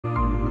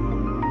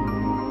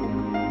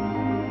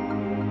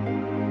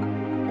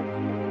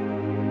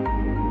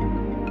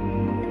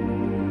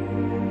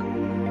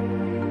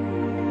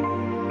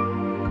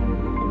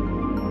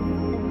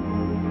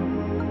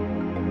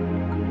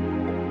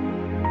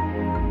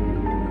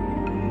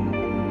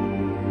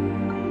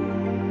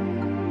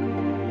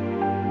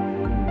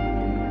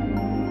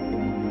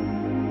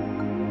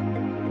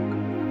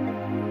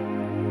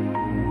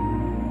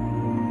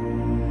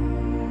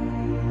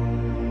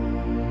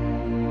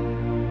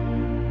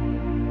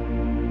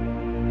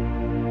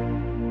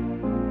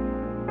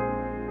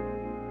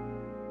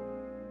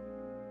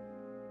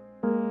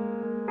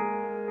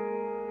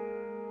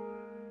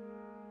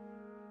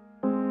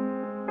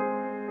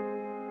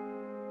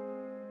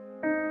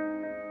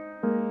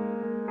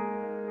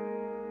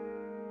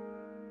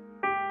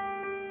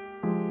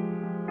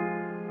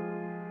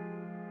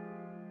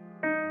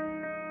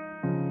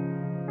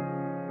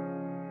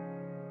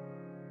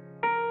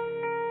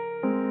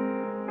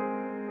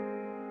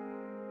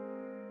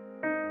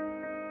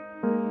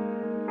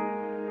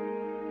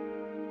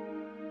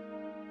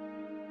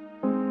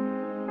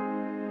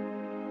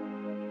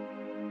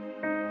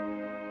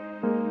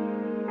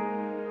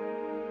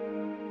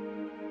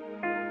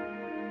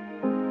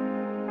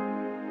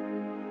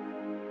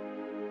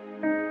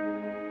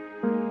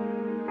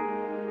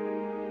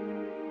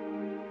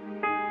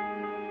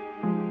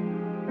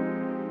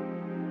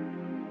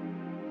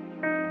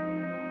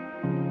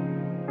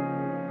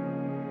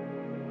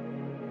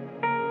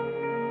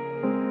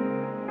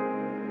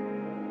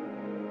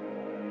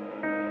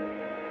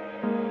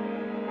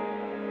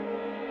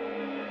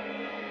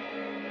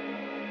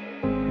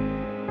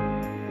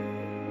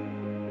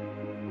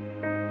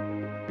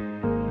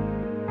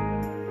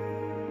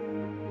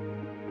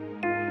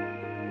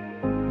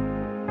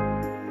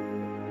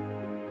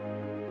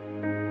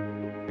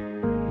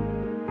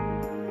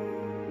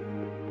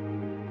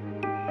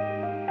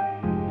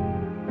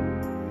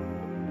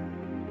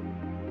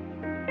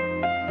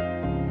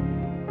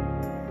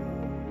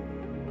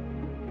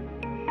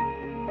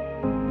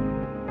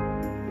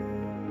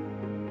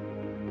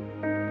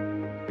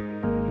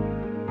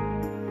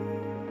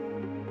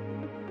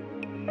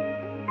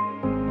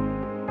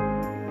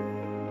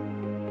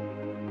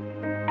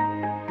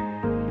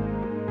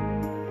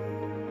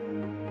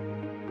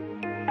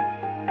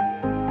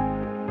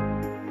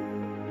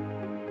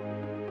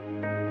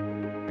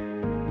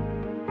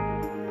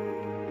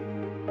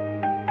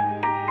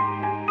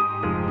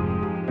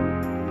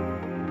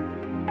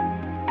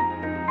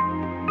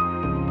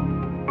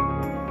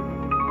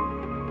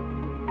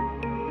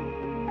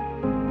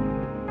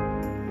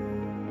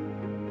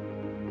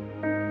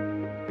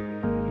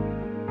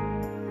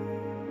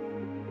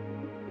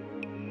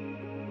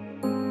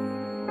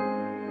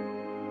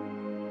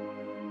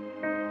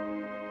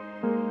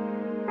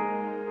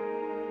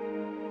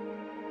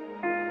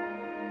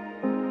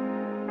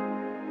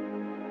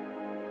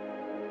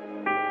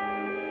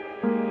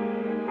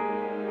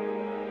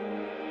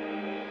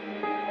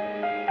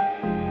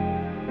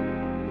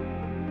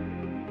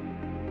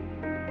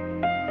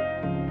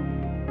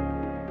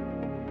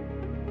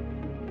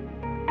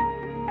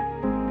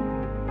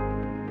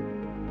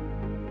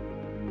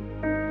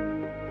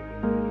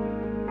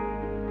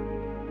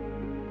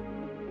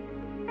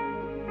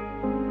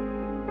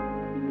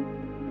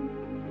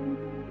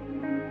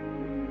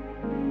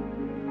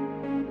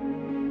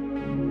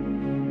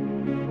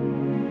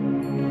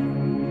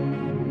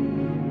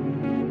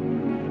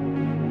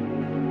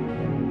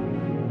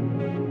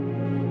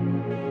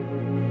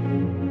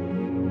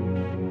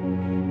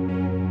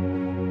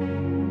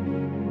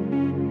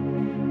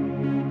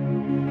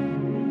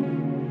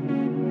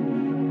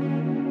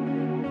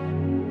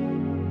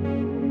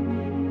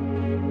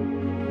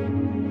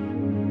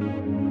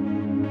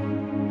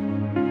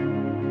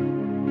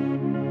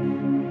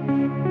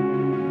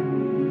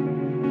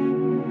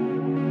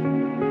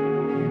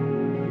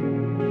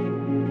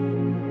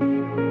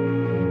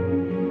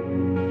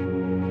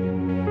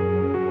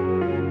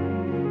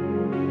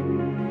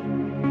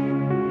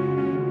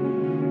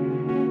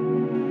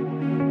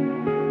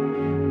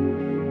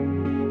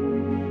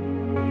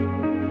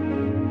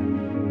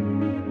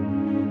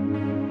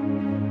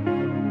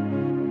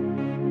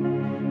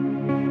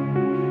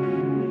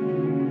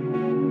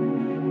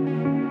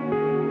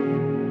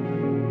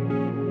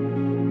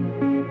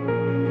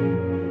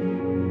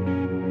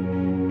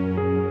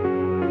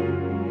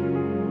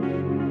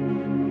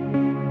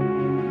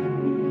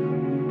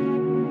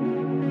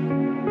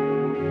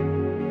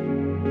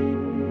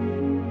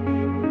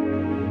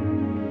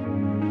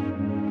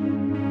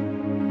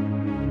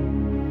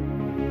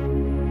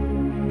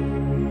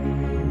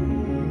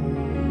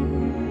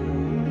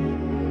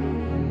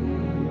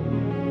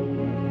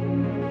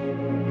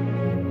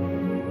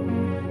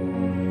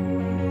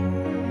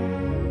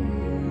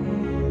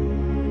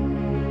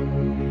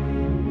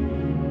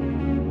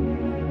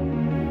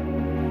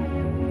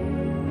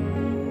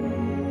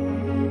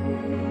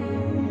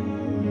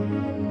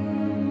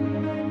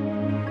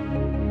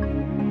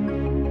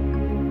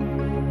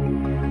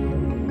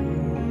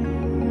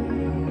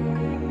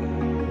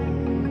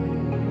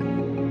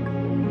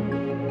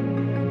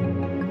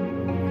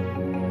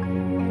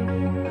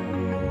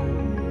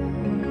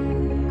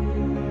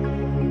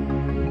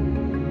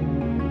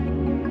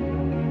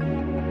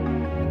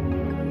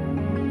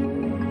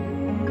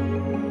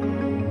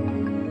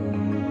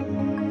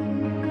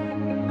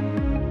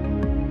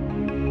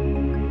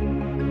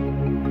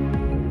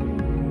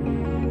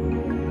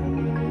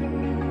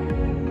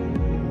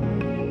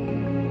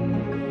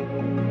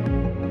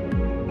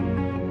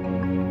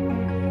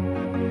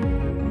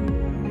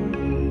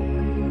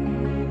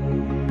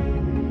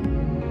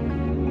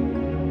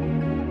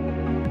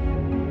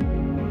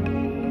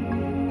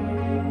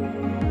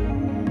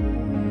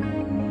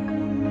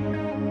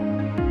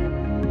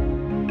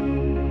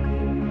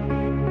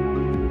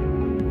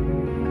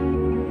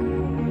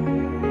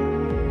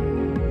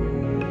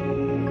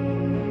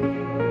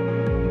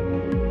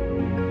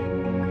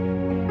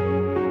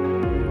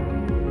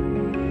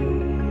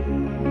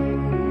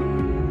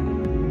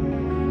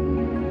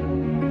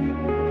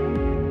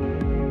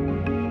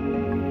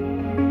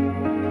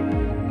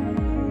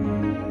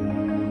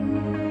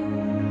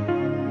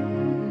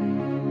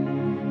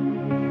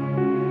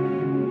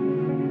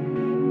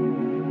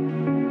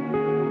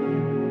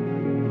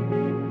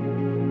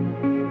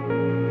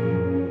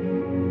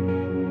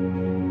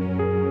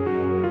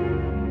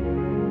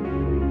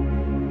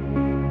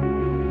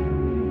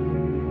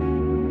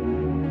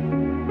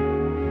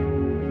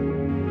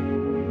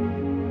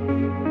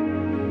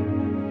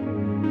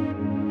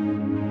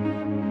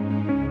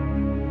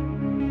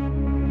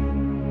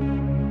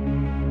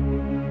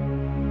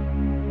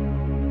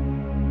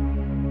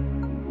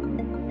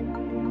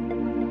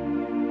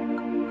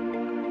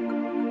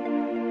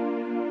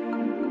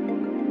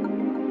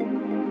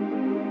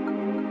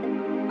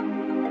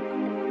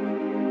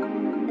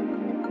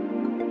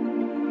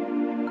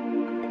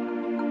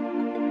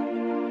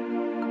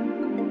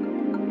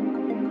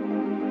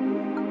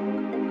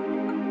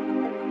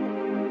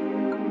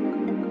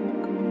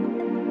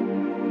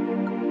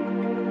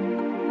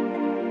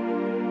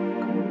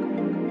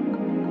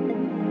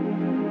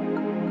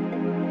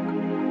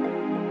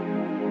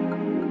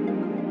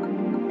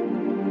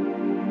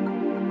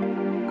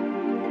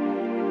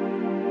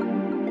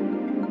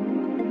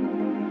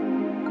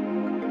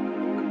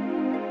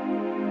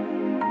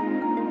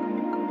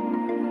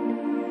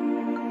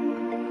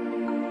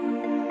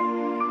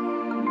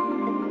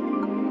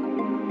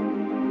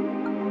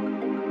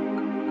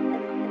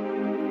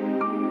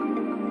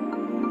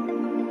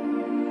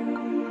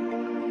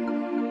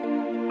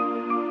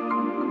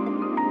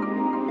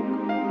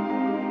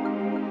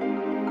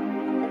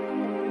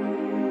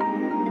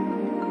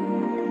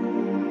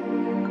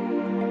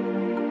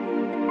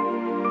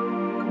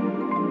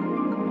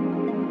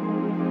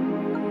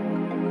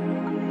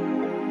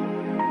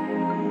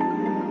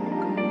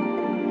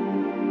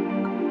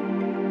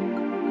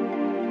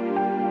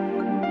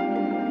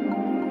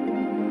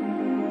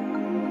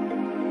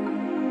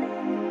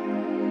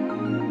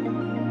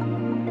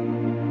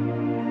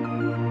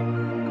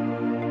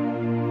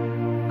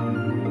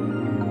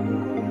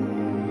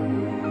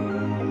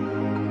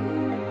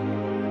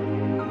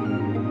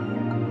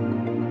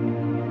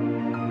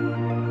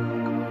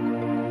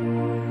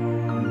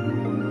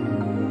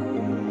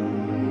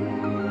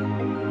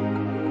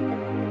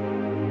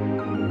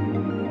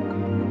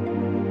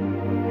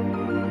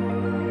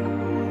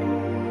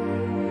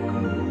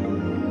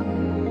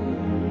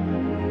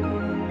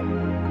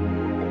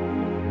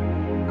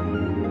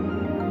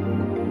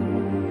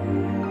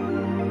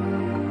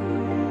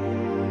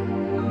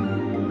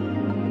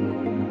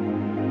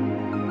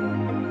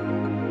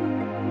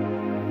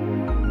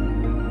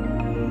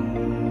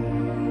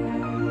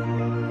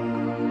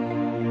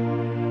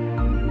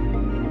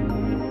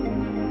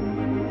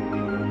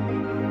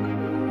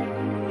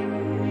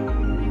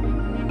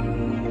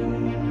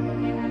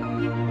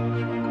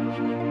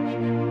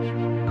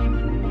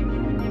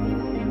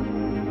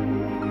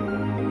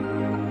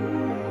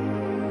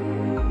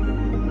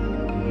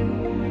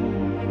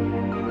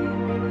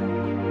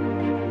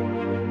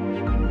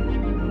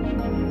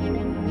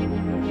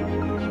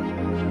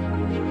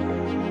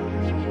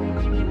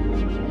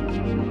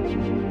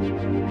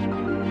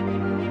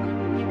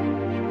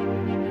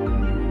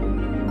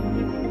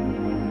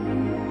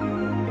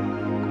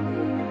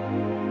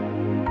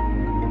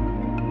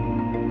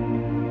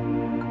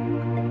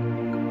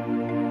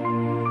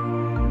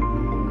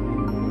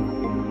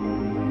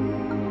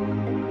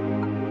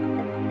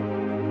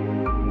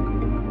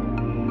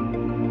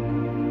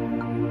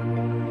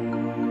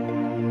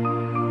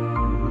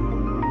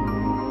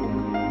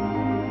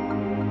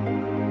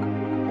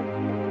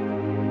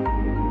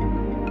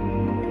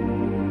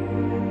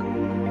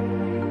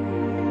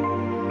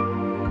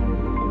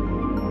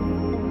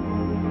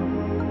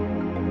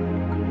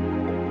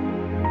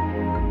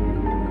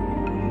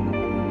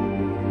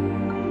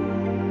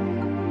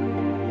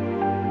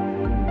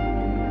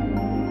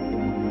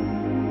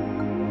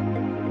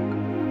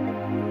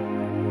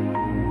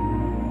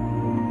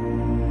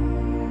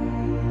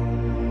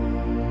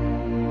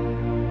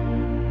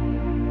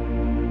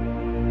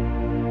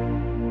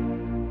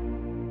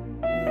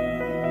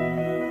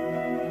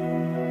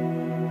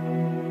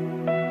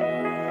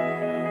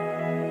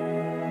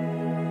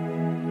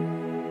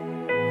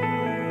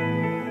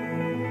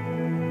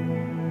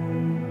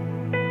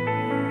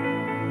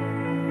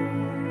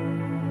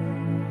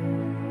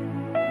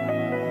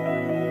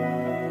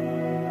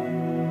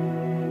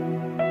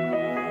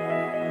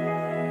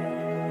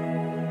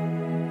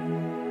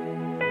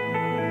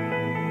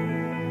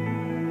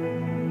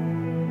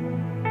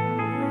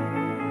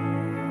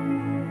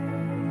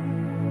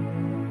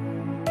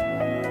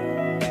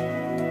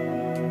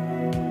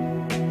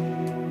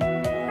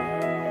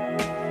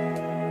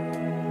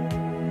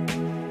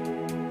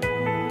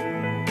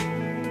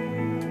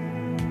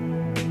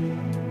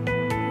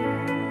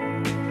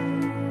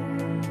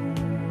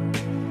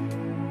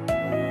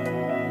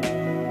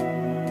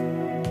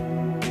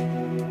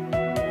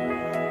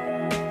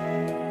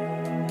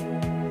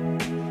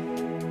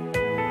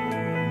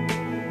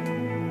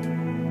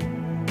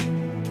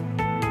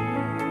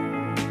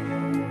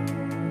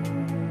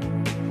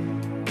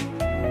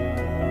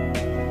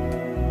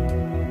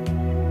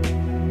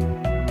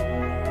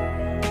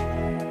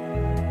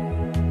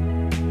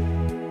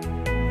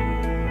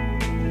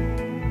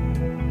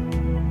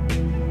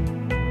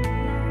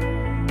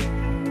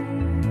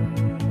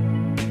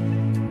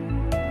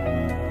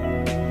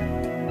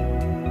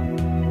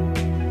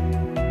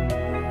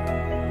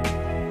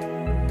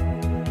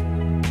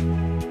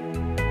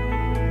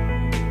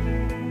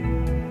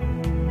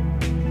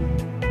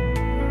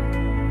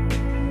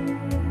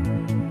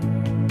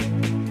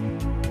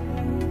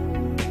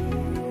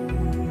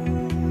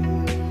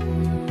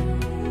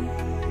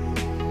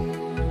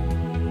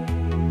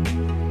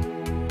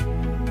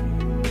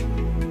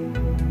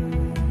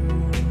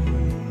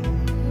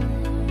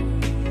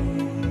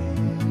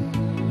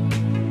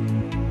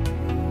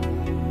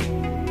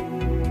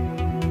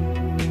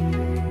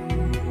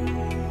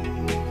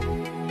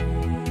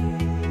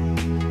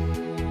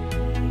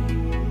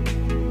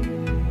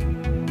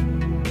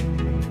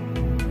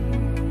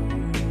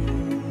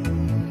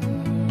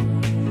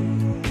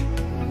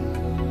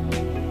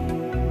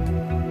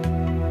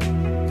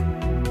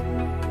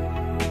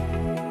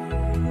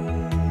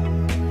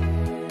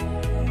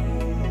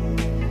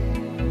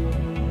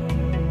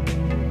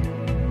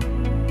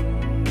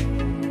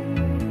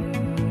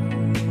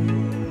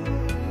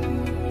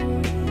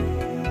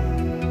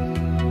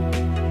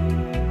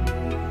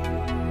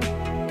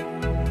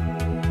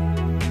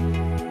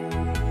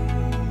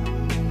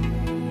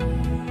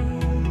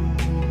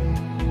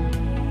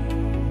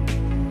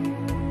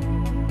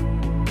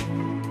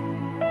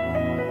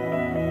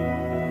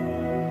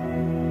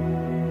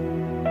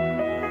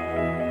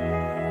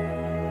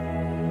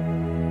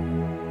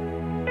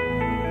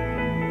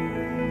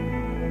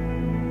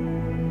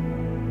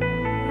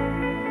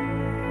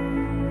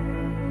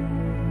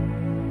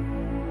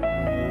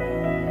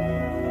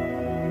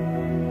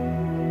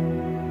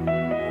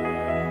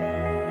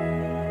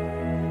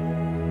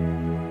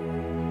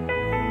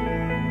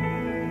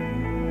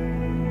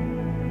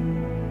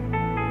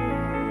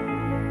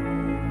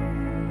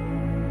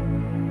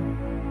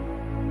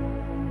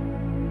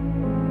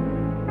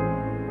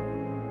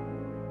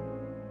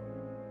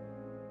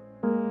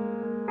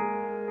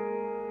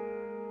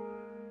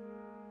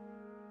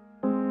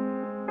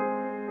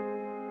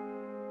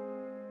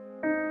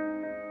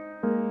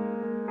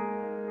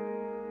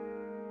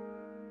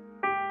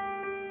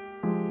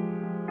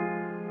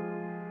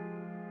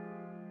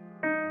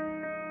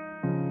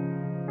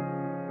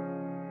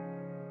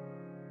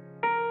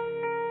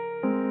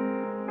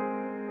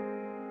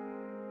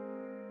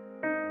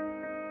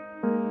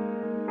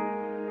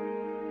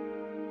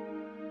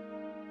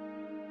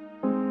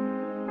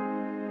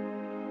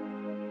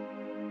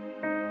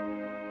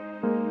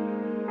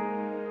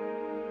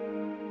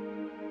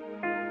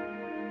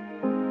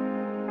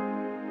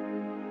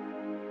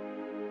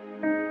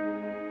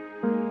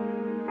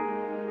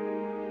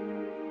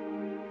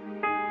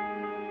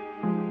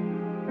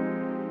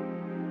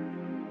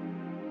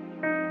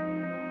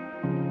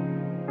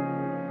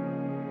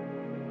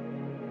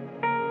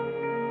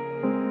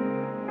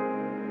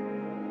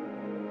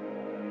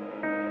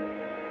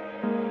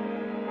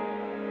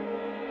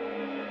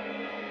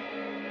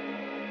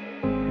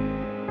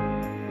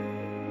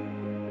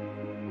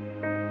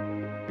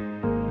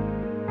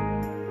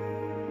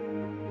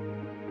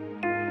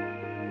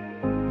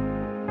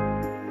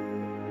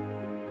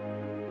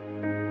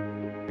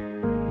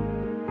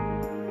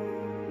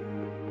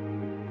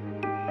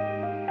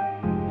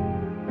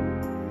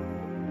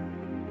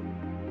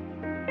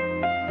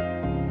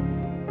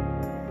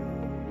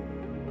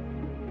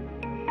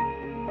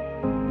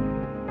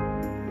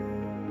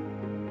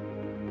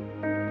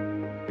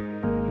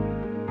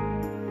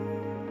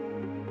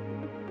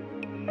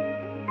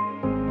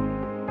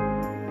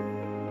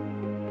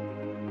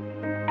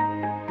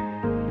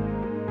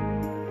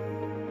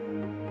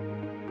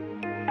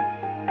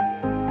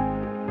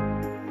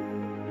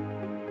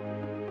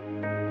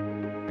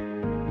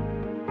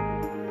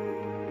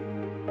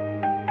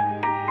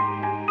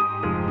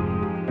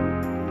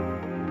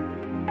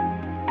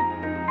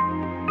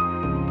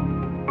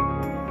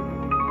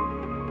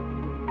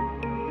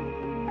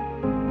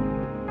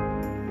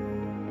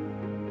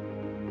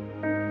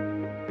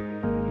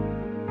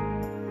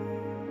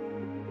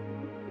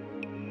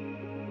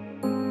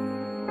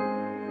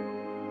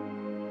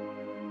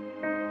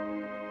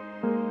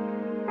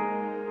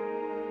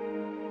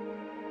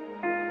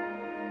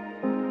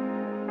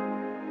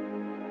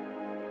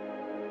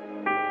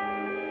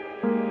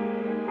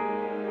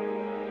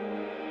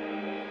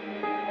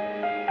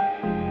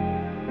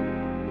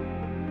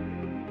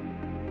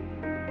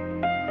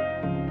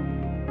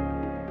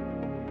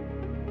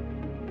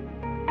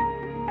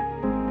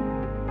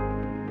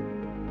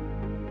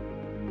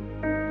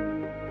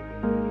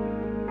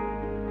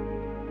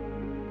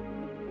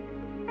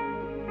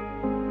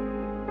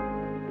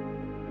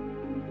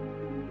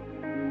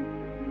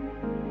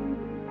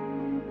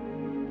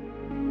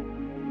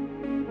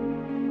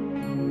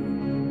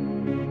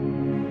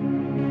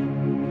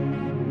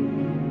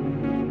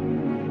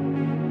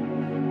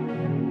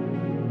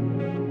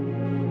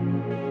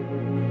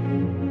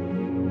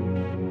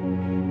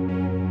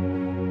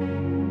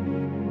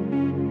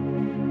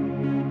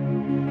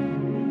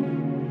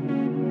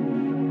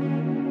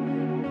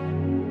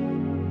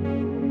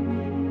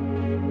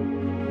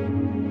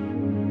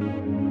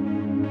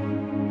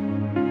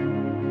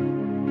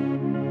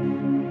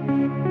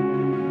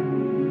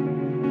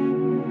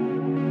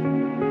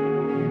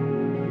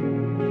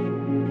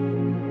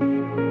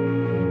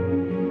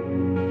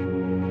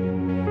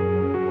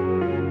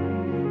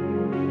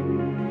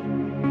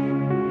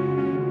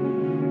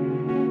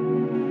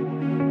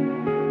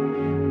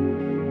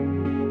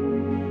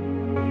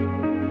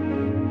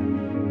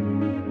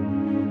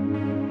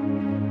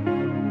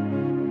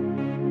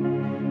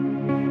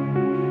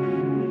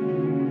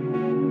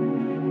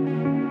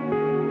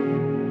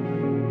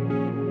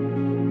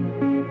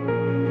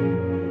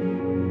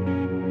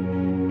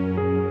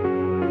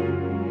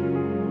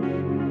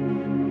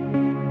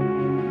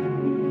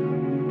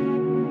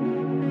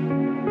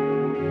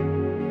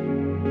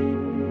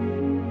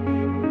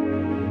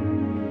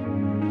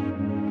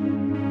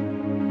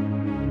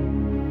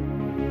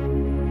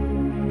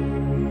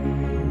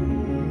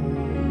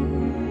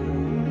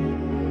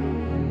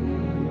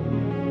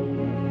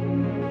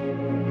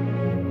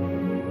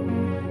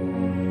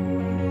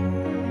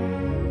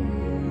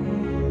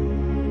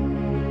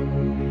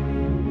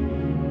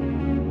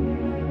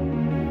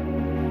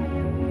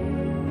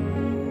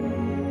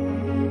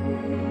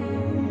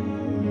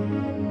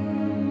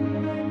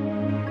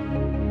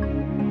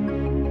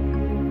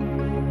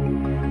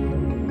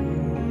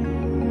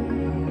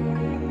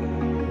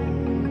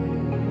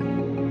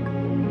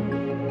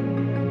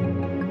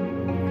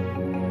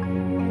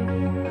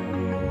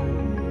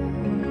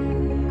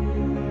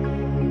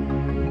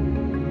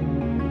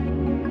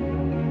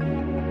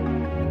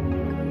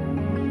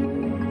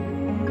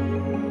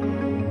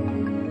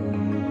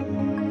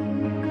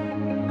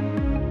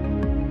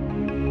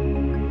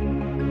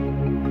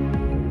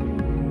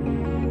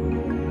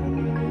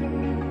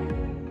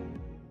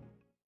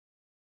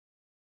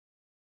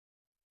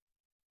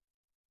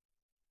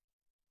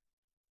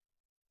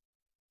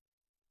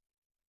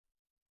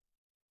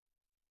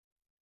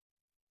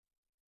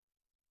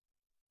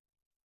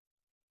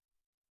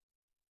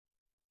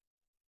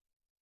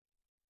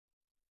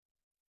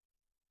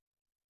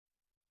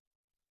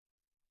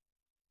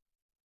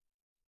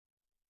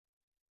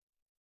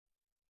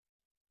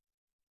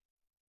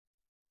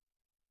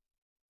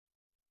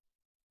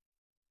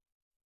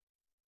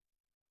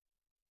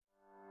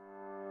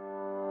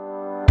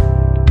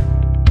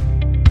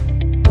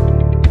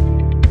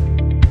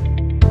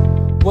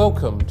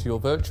welcome to your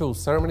virtual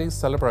ceremonies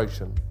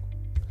celebration.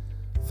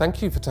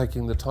 Thank you for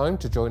taking the time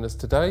to join us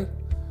today.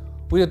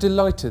 We are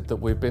delighted that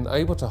we've been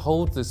able to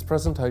hold this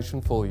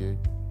presentation for you.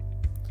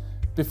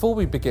 Before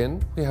we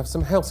begin, we have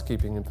some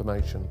housekeeping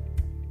information.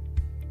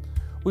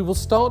 We will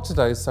start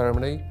today's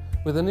ceremony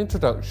with an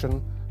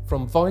introduction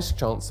from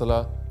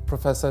Vice-Chancellor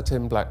Professor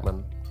Tim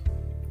Blackman.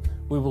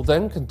 We will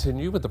then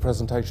continue with the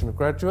presentation of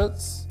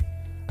graduates,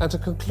 and to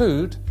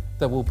conclude,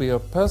 there will be a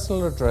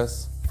personal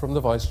address from the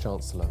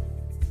Vice-Chancellor.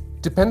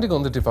 Depending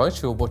on the device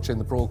you're watching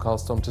the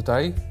broadcast on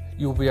today,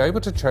 you'll be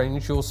able to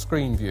change your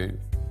screen view.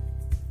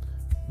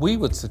 We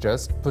would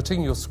suggest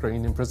putting your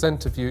screen in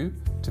presenter view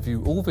to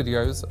view all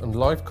videos and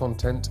live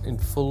content in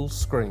full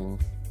screen.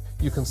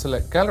 You can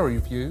select gallery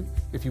view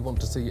if you want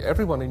to see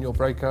everyone in your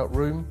breakout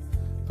room,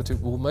 but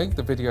it will make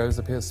the videos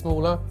appear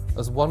smaller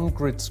as one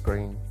grid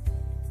screen.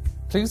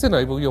 Please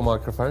enable your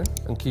microphone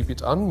and keep it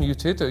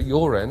unmuted at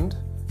your end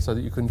so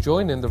that you can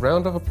join in the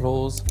round of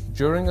applause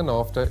during and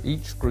after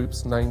each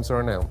group's names are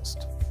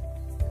announced.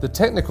 The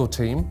technical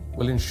team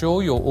will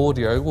ensure your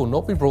audio will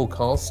not be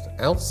broadcast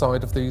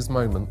outside of these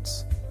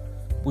moments.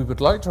 We would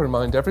like to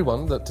remind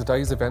everyone that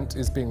today's event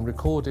is being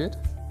recorded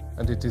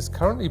and it is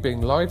currently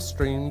being live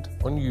streamed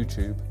on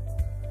YouTube.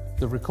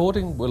 The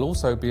recording will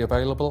also be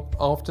available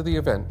after the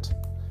event.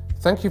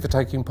 Thank you for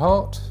taking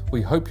part.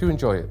 We hope you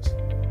enjoy it.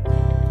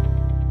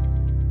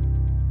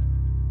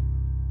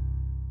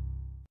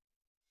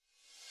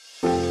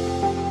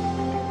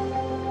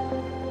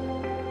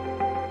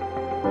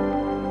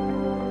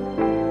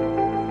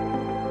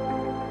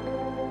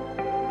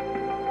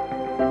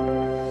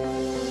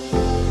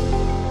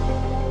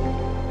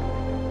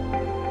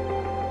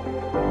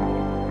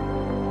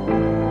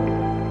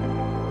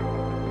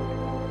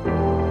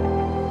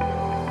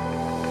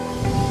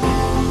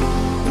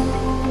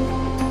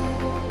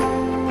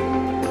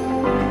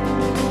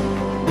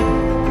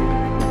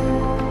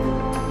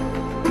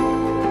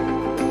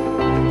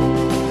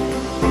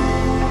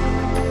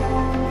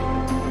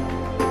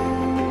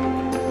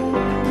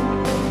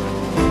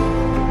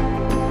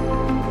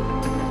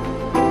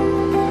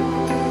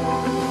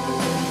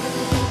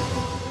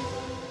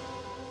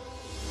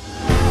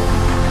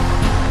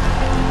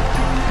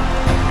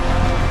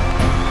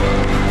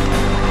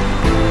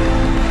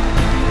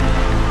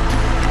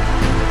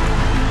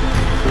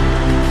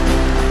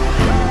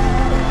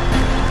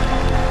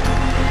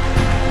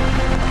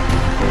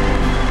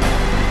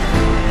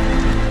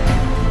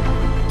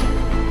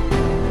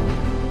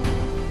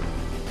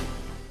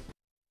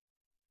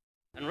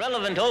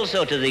 Relevant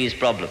also to these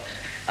problems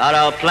are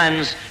our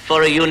plans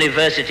for a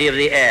university of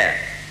the air.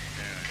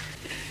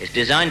 It's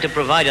designed to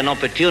provide an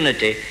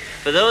opportunity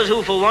for those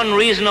who, for one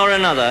reason or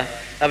another,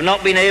 have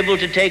not been able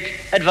to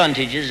take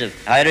advantages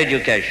of higher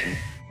education.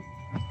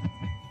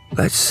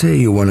 Let's say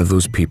you're one of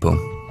those people.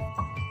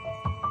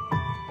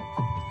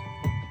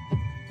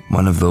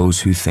 One of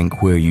those who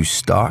think where you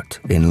start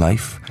in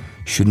life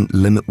shouldn't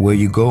limit where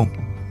you go.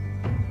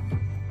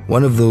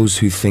 One of those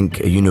who think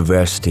a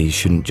university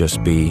shouldn't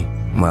just be,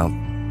 well,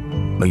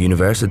 a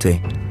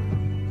university.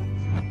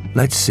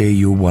 Let's say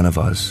you're one of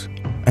us,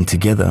 and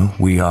together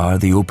we are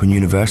the Open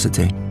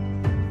University.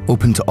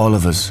 Open to all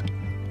of us,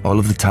 all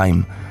of the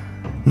time.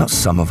 Not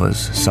some of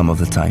us, some of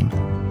the time.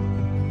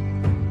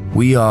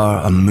 We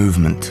are a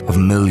movement of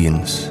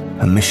millions,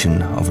 a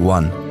mission of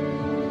one.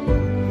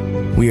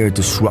 We are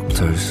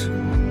disruptors,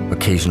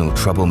 occasional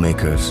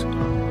troublemakers,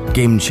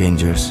 game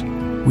changers.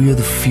 We are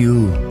the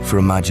fuel for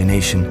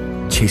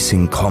imagination,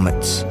 chasing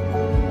comets,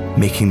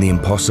 making the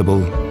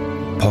impossible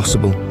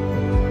possible.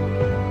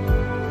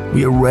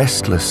 We are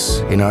restless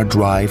in our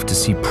drive to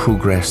see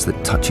progress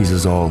that touches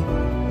us all,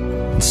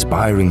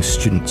 inspiring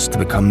students to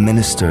become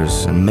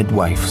ministers and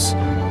midwives,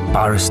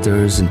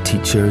 barristers and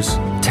teachers,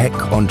 tech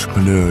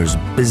entrepreneurs,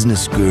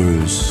 business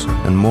gurus,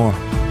 and more.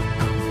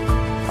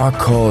 Our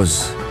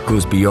cause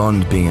goes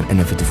beyond being an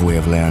innovative way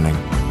of learning,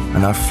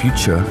 and our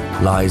future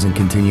lies in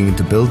continuing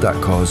to build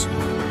that cause.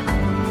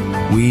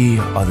 We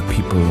are the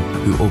people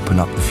who open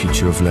up the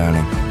future of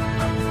learning.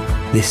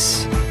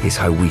 This is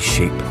how we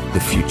shape the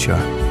future.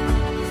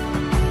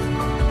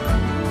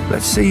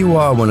 Let's say you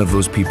are one of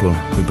those people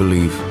who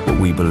believe what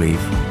we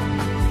believe,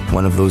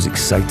 one of those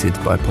excited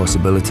by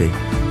possibility.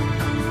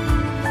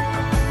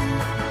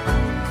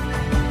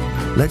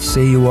 Let's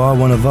say you are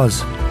one of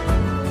us.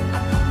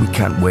 We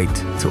can't wait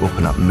to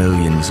open up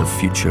millions of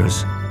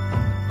futures,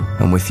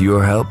 and with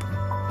your help,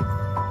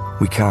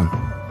 we can.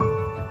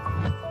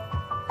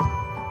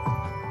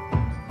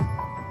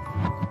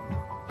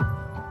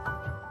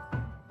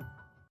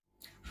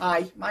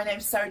 Hi, my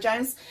name's Sarah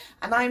Jones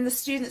and I'm the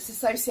Students'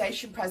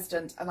 Association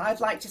President, and I'd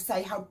like to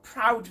say how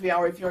proud we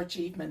are of your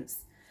achievements.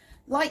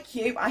 Like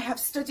you, I have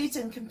studied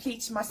and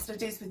completed my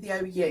studies with the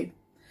OU.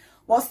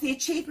 Whilst the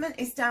achievement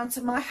is down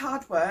to my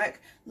hard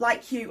work,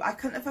 like you, I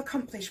couldn't have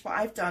accomplished what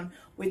I've done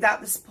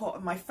without the support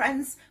of my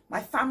friends,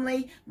 my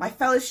family, my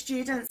fellow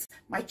students,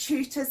 my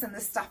tutors and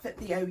the staff at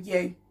the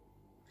OU.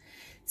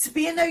 To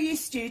be an OU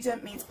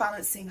student means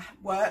balancing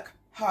work,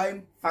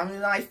 home, family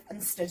life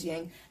and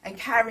studying and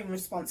caring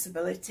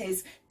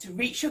responsibilities to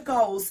reach your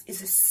goals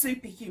is a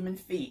superhuman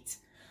feat.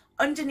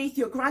 Underneath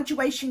your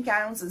graduation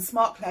gowns and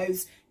smart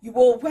clothes, you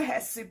all wear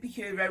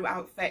superhero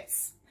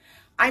outfits.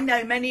 I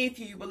know many of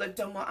you will have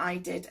done what I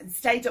did and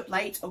stayed up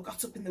late or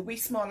got up in the wee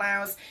small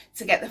hours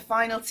to get the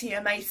final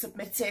TMA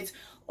submitted,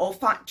 or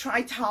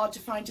tried hard to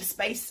find a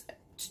space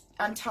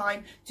and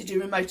time to do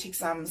remote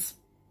exams.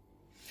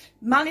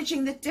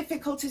 Managing the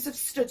difficulties of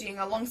studying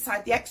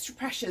alongside the extra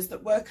pressures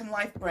that work and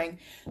life bring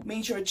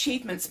means your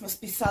achievements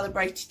must be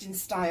celebrated in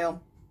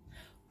style.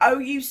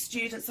 OU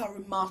students are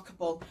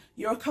remarkable.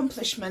 Your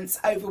accomplishments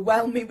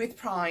overwhelm me with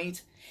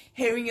pride.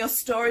 Hearing your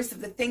stories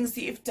of the things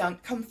that you've done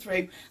come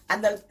through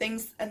and the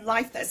things and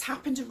life that has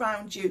happened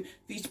around you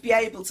for you to be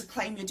able to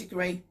claim your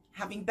degree.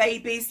 Having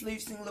babies,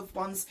 losing loved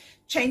ones,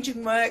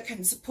 changing work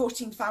and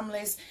supporting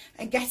families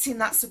and getting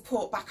that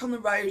support back on the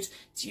road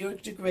to your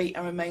degree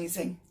are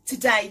amazing.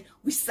 Today,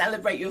 we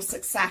celebrate your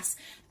success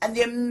and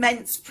the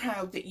immense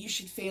pride that you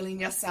should feel in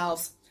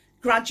yourselves.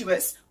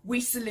 Graduates, we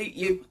salute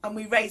you and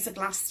we raise a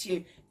glass to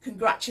you.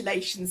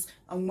 Congratulations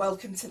and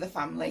welcome to the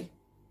family.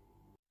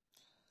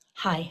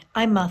 Hi,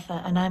 I'm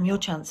Martha and I'm your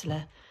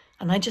Chancellor,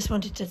 and I just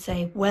wanted to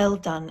say well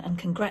done and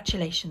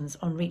congratulations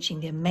on reaching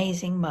the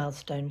amazing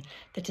milestone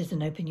that is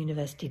an Open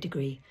University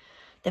degree.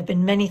 There have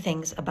been many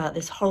things about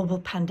this horrible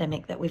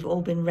pandemic that we've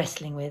all been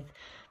wrestling with,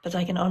 but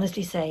I can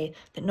honestly say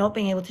that not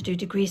being able to do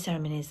degree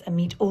ceremonies and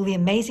meet all the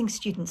amazing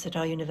students at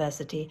our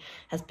university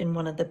has been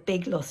one of the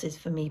big losses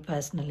for me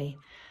personally.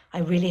 I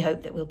really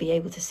hope that we'll be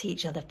able to see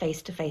each other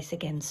face to face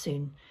again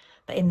soon.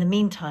 But in the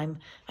meantime,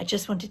 I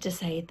just wanted to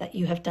say that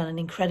you have done an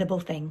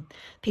incredible thing.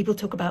 People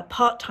talk about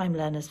part-time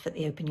learners for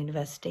the Open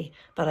University,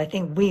 but I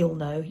think we all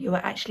know you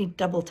are actually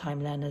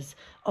double-time learners,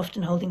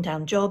 often holding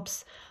down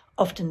jobs,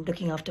 often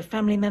looking after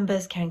family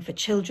members, caring for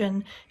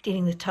children,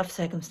 dealing with tough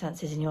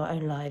circumstances in your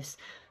own lives.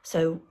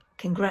 So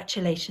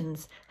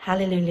congratulations,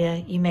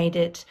 hallelujah, you made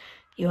it.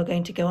 You are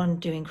going to go on and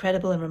do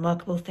incredible and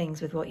remarkable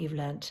things with what you've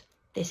learnt.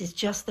 This is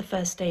just the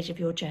first stage of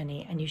your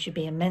journey, and you should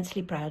be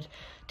immensely proud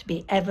to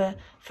be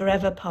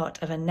forever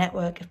part of a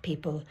network of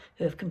people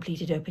who have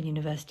completed Open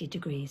University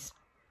degrees.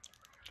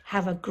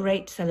 Have a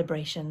great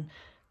celebration.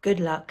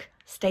 Good luck.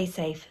 Stay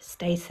safe.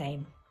 Stay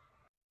sane.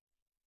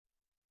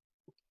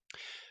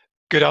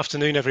 Good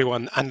afternoon,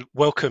 everyone, and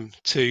welcome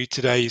to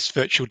today's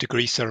virtual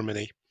degree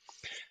ceremony.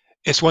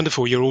 It's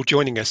wonderful you're all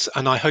joining us,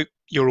 and I hope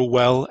you're all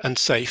well and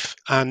safe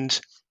and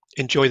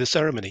enjoy the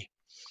ceremony.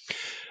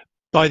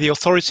 By the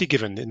authority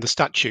given in the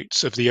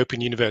statutes of the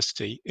Open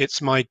University, it's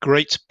my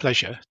great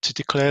pleasure to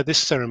declare this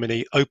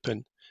ceremony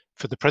open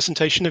for the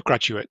presentation of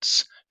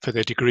graduates for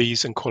their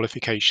degrees and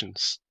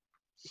qualifications.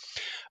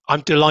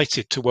 I'm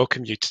delighted to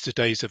welcome you to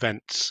today's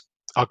events,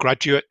 our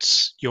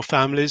graduates, your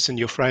families and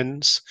your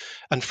friends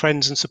and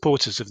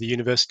supporters of the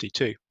university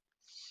too.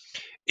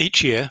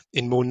 Each year,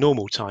 in more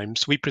normal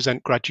times, we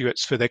present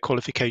graduates for their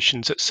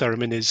qualifications at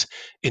ceremonies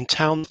in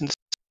towns and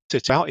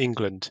cities throughout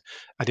England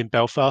and in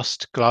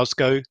Belfast,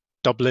 Glasgow,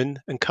 Dublin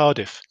and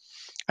Cardiff.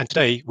 And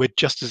today we're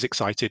just as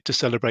excited to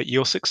celebrate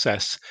your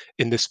success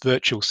in this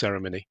virtual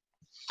ceremony.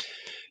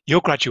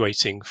 You're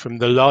graduating from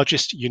the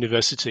largest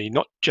university,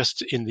 not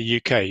just in the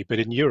UK, but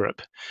in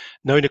Europe,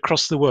 known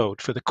across the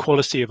world for the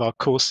quality of our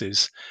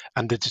courses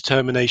and the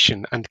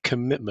determination and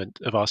commitment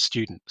of our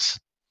students.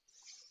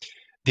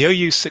 The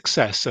OU's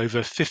success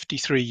over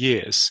 53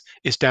 years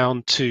is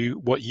down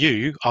to what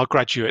you, our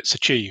graduates,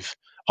 achieve,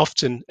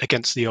 often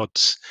against the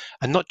odds,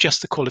 and not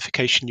just the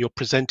qualification you're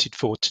presented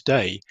for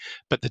today,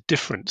 but the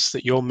difference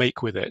that you'll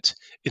make with it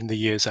in the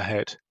years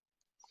ahead.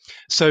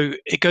 So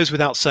it goes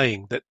without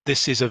saying that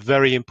this is a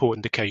very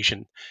important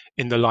occasion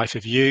in the life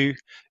of you,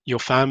 your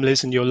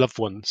families and your loved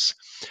ones,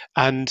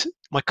 and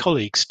my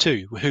colleagues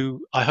too,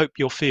 who I hope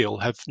you'll feel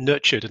have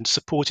nurtured and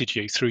supported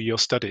you through your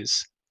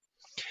studies.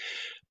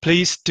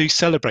 Please do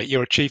celebrate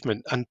your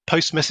achievement and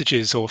post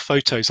messages or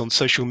photos on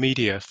social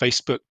media,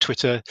 Facebook,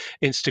 Twitter,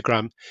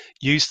 Instagram.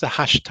 Use the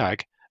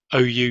hashtag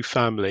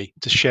OUFamily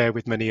to share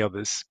with many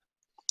others.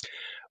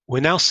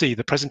 We'll now see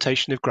the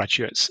presentation of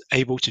graduates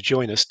able to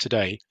join us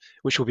today,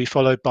 which will be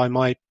followed by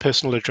my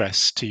personal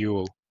address to you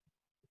all.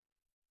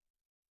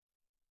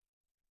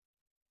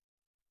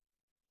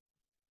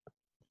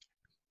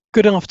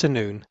 Good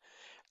afternoon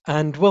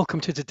and welcome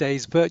to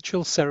today's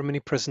virtual ceremony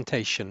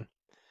presentation.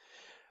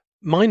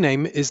 My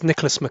name is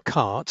Nicholas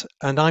McCart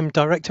and I'm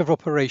Director of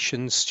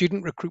Operations,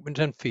 Student Recruitment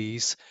and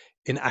Fees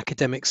in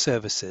Academic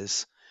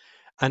Services,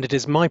 and it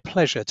is my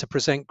pleasure to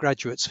present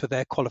graduates for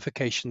their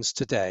qualifications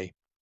today.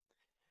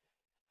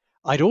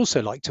 I'd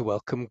also like to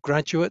welcome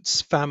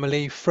graduates,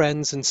 family,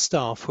 friends and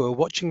staff who are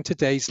watching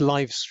today's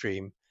live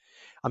stream.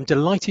 I'm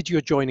delighted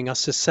you're joining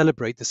us to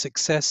celebrate the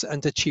success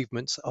and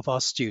achievements of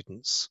our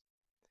students.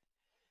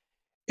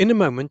 In a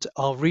moment,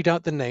 I'll read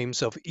out the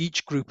names of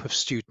each group of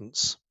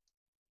students.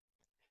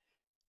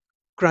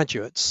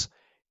 Graduates,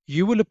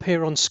 you will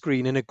appear on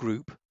screen in a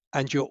group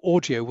and your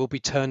audio will be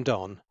turned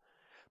on.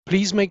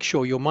 Please make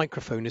sure your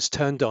microphone is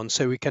turned on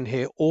so we can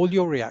hear all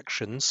your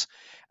reactions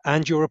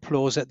and your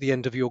applause at the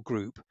end of your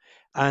group,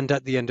 and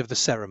at the end of the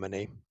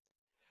ceremony.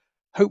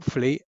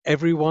 Hopefully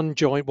everyone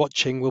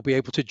watching will be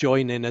able to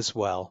join in as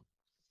well.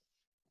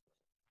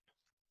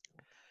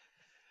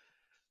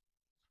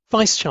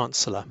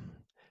 Vice-Chancellor,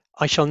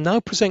 I shall now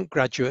present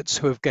graduates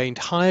who have gained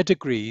higher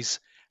degrees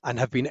and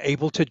have been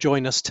able to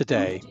join us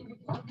today.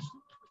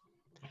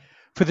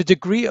 For the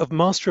degree of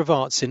Master of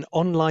Arts in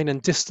Online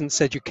and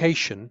Distance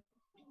Education,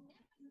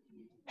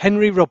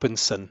 Henry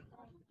Robinson.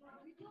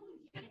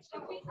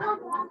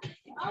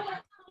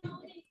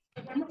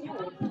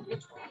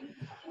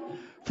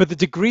 For the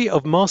degree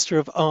of Master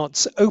of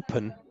Arts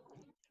Open,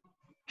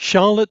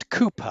 Charlotte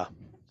Cooper.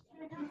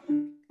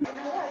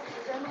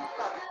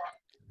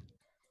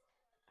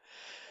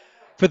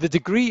 For the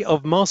degree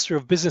of Master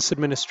of Business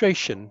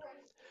Administration,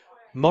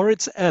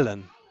 Moritz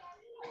Ellen.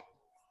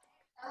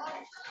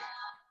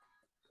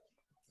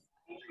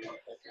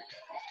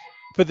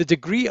 For the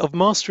degree of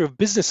Master of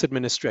Business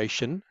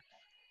Administration,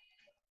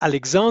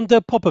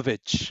 Alexander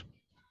Popovich.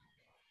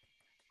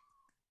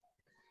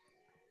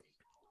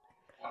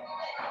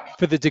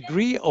 For the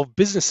degree of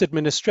Business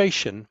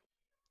Administration,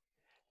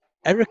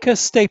 Erica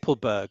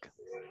Stapelberg.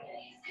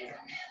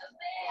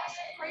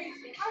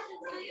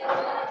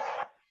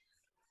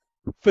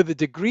 For the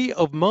degree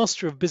of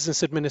Master of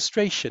Business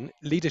Administration,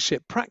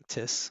 Leadership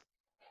Practice,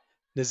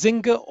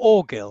 Nzinga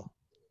Orgil.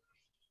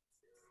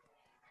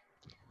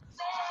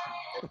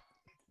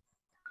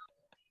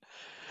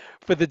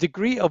 For the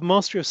degree of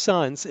Master of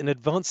Science in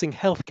Advancing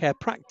Healthcare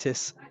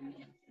Practice,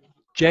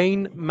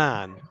 Jane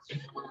Mann.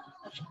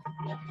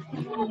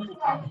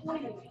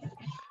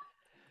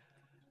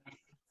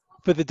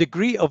 For the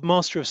degree of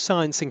Master of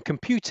Science in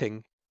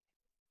Computing,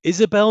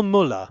 Isabel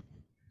Muller.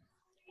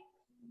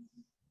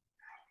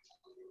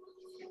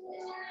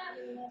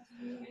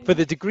 For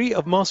the degree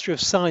of Master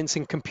of Science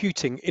in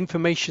Computing,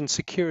 Information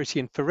Security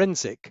and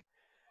Forensic,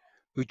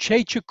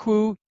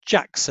 Uchechukwu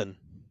Jackson.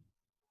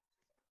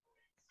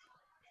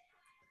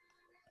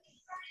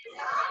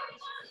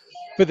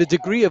 For the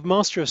degree of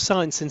Master of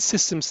Science in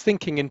Systems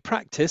Thinking in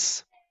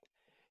Practice,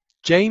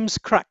 James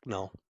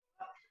Cracknell.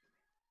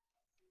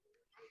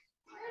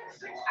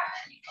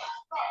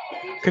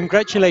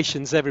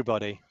 Congratulations,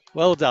 everybody.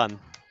 Well done.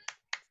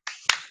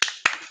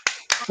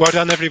 Well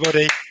done,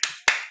 everybody.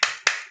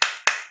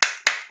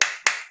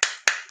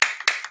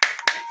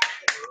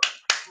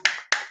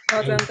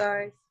 Well done,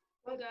 guys.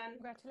 Well done.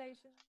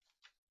 Congratulations.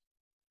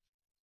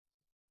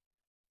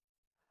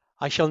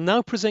 I shall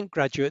now present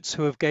graduates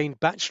who have gained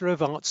Bachelor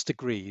of Arts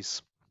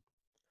degrees.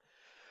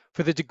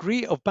 For the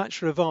degree of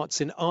Bachelor of Arts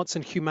in Arts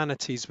and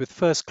Humanities with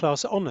First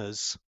Class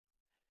Honours,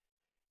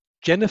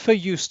 Jennifer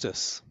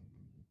Eustace.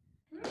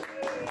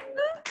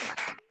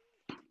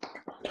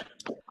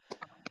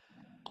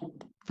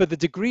 For the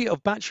degree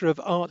of Bachelor of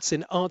Arts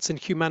in Arts and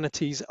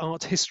Humanities,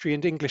 Art History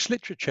and English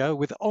Literature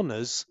with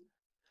Honours,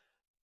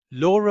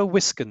 Laura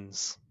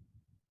Wiskens.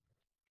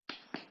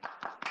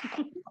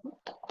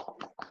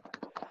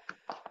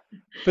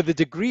 For the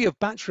degree of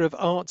Bachelor of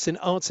Arts in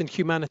Arts and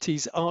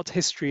Humanities, Art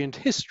History and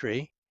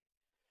History,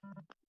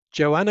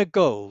 Joanna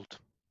Gold.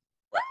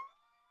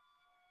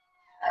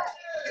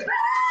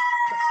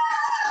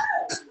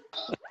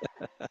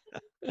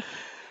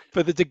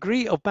 For the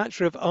degree of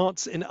Bachelor of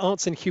Arts in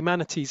Arts and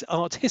Humanities,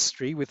 Art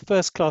History with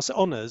First Class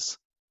Honours,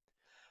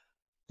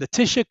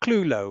 Letitia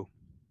Clulo.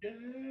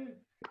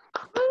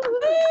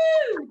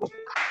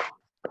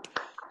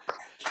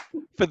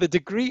 For the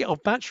degree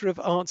of Bachelor of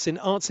Arts in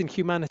Arts and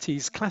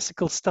Humanities,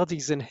 Classical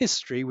Studies and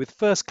History with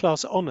First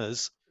Class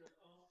Honours,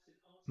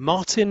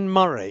 Martin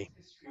Murray.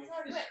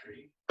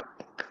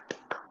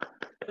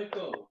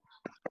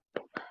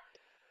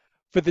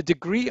 For the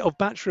degree of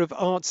Bachelor of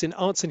Arts in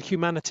Arts and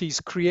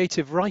Humanities,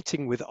 Creative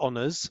Writing with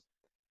Honours,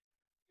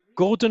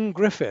 Gordon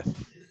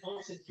Griffith.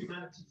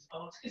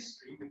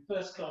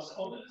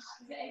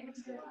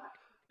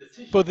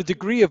 For the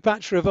degree of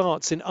Bachelor of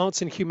Arts in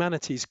Arts and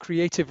Humanities,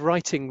 Creative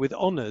Writing with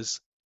Honours,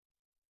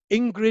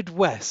 Ingrid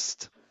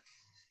West.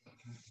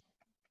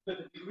 For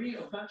the degree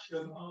of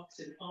Bachelor of Arts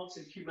in Arts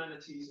and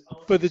Humanities,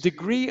 for the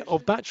degree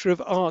of Bachelor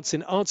of Arts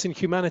in Arts and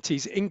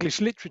Humanities,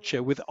 English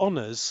Literature with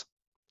Honours,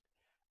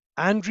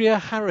 Andrea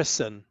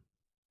Harrison.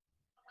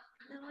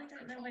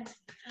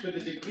 For the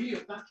degree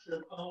of Bachelor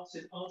of Arts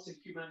in Arts and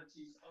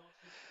Humanities,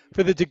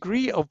 for the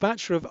degree of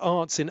Bachelor of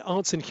Arts in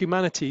Arts and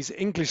Humanities,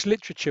 English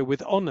Literature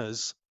with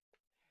Honours,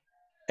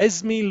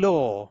 Esme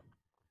Law.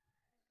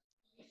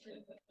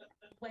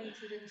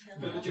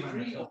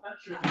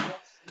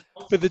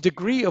 For the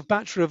degree of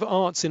Bachelor of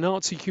Arts in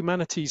Arts and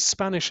Humanities,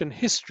 Spanish and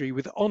History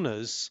with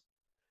Honours,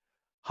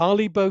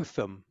 Harley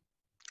Botham.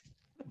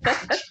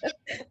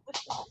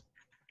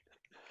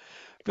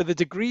 For the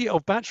degree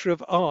of Bachelor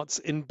of Arts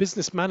in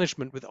Business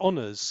Management with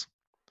Honours,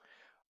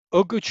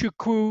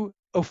 Oguchukwu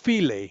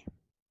Ofili.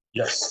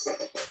 Yes.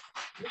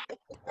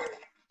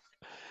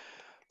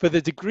 For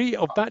the degree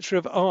of Bachelor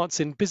of Arts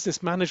in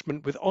Business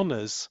Management with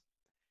Honours,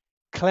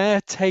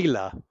 Claire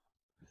Taylor.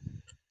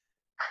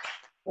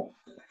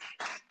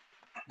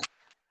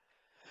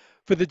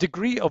 For the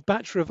degree of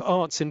Bachelor of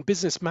Arts in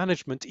Business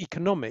Management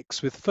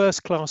Economics with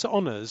First Class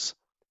Honours,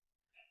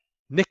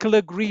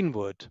 Nicola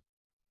Greenwood.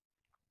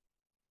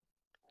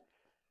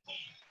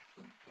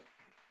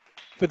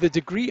 For the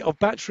degree of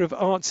Bachelor of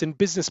Arts in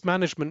Business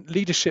Management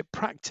Leadership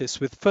Practice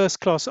with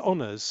First Class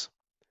Honours,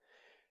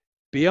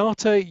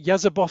 Beata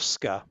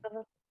Yazabowska.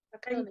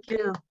 Thank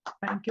you.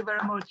 Thank you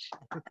very much.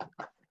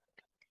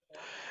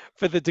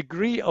 For the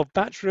degree of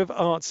Bachelor of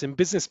Arts in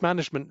Business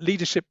Management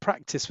Leadership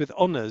Practice with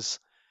Honours,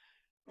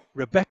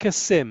 Rebecca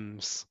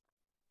Sims.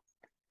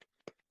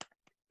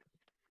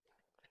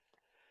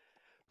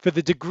 For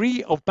the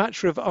degree of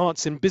Bachelor of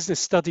Arts in Business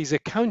Studies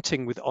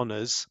Accounting with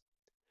Honours,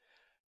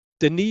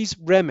 Denise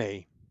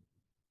Remy.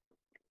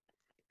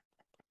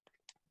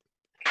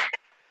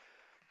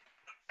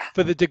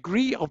 For the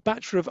degree of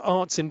Bachelor of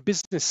Arts in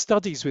Business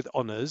Studies with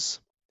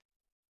Honours,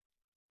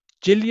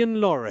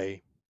 Gillian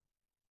Laurie.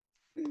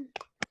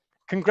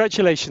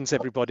 Congratulations,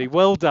 everybody.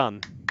 Well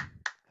done.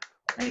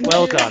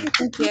 Well done.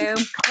 Thank you.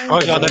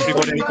 Well done,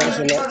 everybody.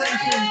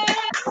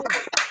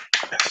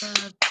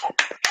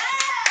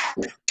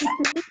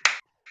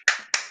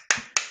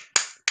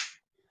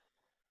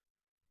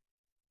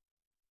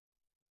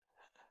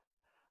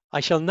 I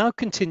shall now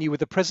continue with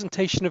the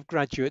presentation of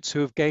graduates who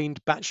have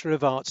gained Bachelor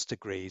of Arts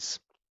degrees.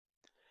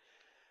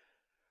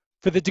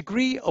 For the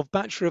degree of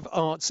Bachelor of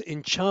Arts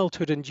in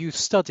Childhood and Youth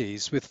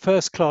Studies with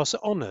First Class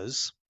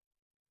Honours,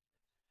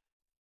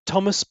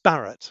 Thomas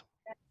Barrett.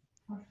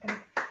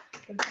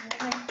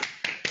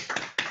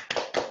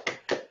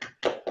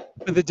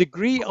 For the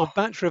degree of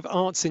Bachelor of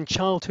Arts in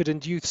Childhood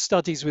and Youth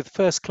Studies with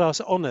First Class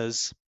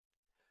Honours,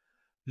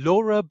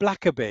 Laura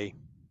Blackerby.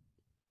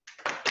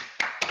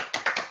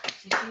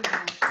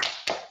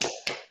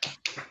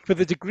 For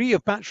the degree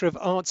of Bachelor of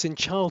Arts in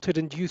Childhood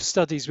and Youth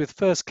Studies with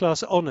First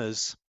Class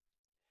Honours,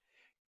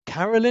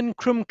 Carolyn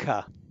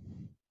Krumka.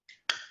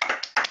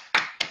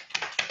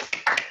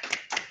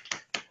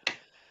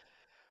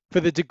 For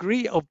the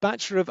degree of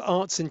Bachelor of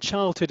Arts in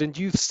Childhood and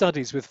Youth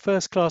Studies with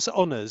First Class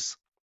Honours,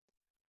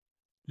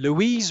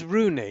 Louise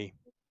Rooney.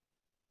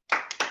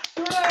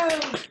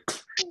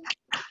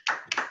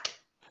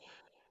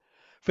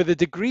 For the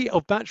degree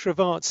of Bachelor of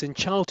Arts in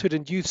Childhood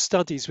and Youth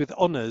Studies with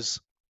Honours,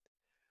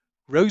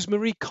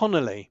 Rosemary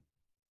Connolly.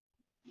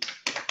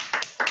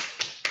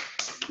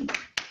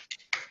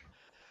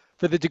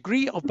 For the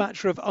degree of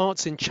Bachelor of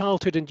Arts in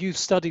Childhood and Youth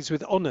Studies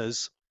with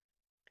Honours,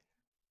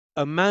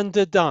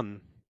 Amanda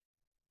Dunn.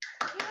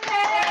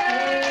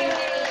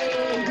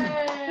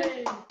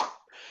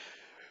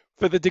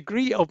 For the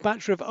degree of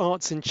Bachelor of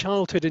Arts in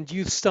Childhood and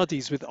Youth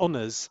Studies with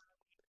Honours,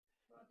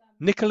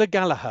 Nicola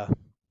Gallagher.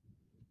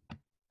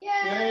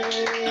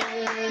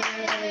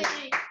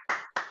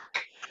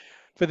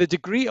 For the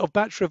degree of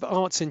Bachelor of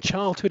Arts in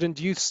Childhood and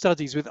Youth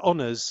Studies with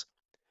Honours,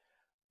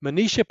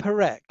 Manisha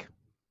Parekh.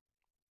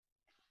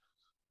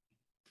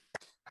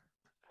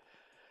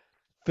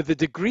 For the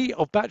degree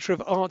of Bachelor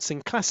of Arts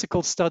in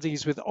Classical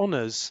Studies with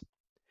Honours,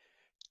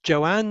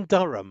 Joanne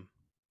Durham.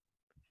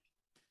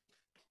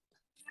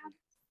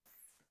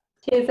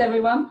 Cheers,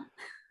 everyone.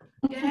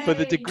 For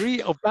the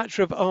degree of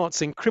Bachelor of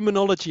Arts in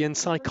Criminology and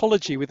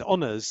Psychology with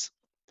Honours,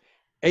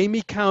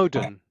 Amy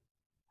Cowden.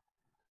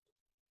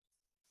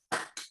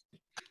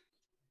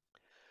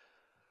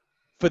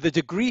 For the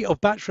degree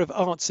of Bachelor of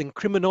Arts in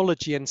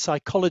Criminology and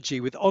Psychology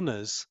with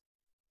Honours,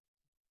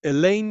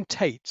 Elaine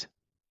Tate.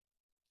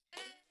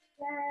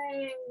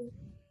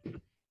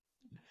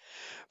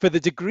 For the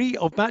degree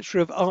of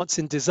Bachelor of Arts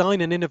in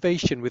Design and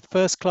Innovation with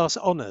First Class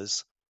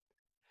Honours,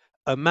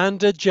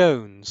 Amanda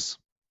Jones.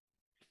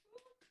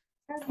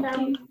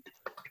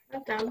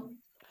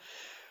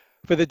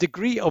 For the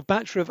degree of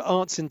Bachelor of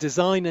Arts in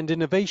Design and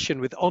Innovation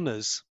with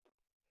Honours,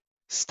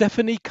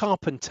 Stephanie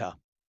Carpenter.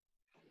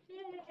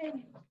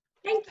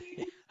 Thank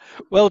you.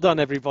 Well done,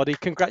 everybody.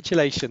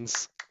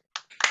 Congratulations.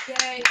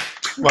 Yay.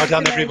 Well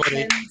done,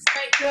 everybody.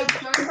 Great job.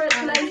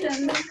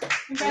 Congratulations.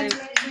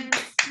 Congratulations.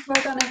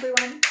 Well done,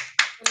 everyone.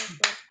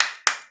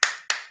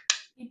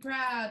 Be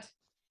proud.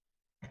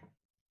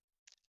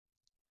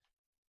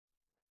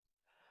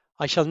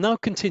 I shall now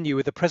continue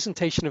with the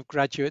presentation of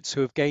graduates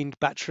who have gained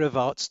Bachelor of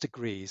Arts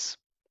degrees.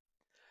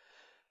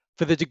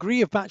 For the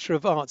degree of Bachelor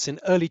of Arts in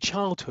Early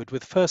Childhood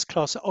with First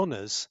Class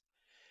Honours,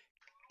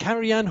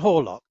 Carrie-Anne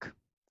Horlock.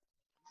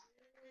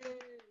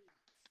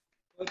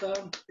 Well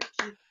done.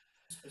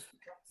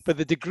 For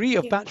the degree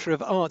of Bachelor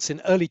of Arts in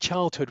Early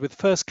Childhood with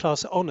First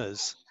Class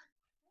Honours,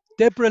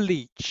 Deborah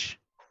Leach.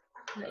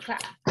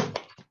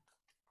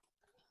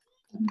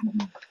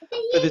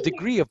 For the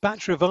degree of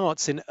Bachelor of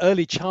Arts in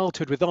Early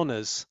Childhood with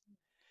Honours,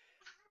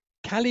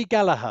 Callie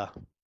Gallagher.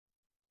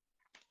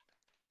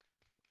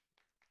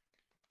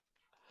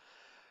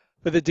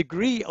 For the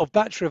degree of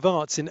Bachelor of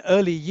Arts in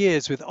Early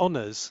Years with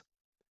Honours,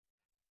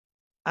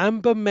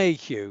 Amber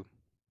Mayhew.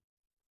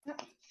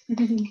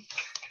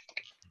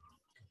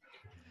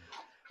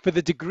 For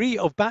the degree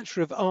of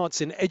Bachelor of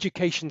Arts in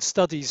Education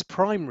Studies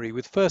Primary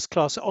with First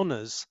Class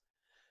Honours,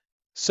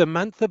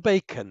 Samantha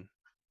Bacon.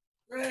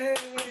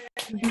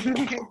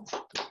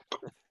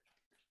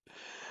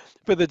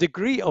 For the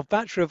degree of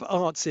Bachelor of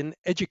Arts in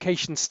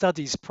Education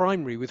Studies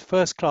Primary with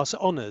First Class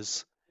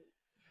Honours,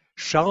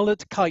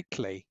 Charlotte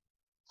Kitely.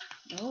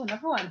 Oh,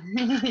 another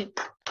one.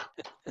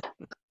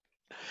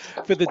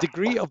 For the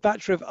degree of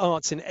Bachelor of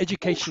Arts in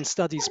Education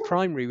Studies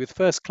Primary with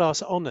First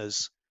Class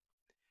Honours,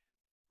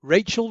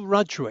 Rachel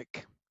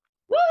Rudgwick.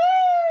 Woo!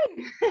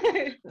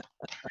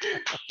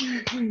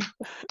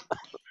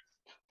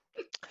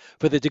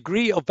 For the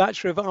degree of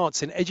Bachelor of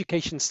Arts in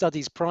Education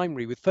Studies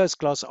Primary with First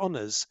Class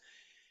Honours,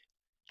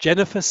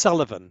 Jennifer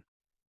Sullivan.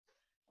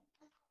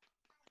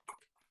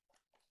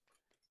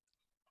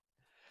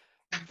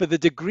 For the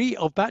degree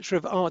of Bachelor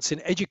of Arts in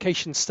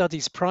Education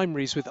Studies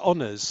Primaries with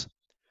Honours,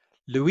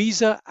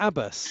 Louisa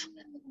Abbas.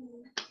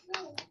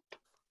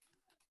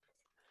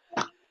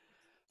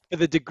 For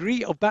the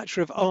degree of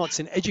Bachelor of Arts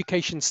in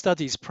Education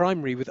Studies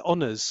Primary with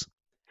Honours,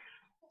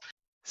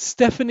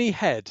 Stephanie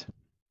Head.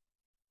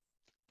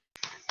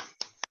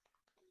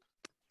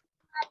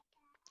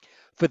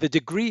 For the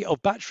degree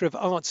of Bachelor of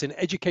Arts in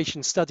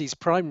Education Studies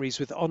Primaries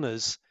with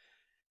Honours,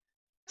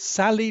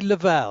 Sally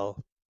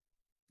Lavelle.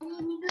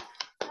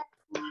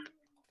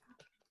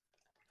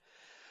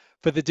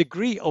 For the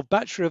degree of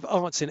Bachelor of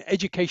Arts in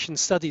Education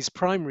Studies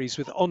Primaries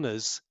with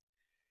Honours,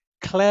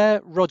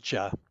 Claire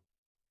Roger.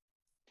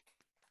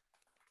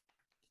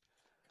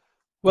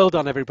 Well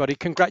done, everybody.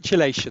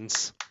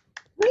 Congratulations.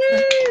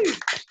 Woo!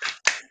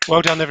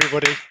 Well done,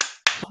 everybody.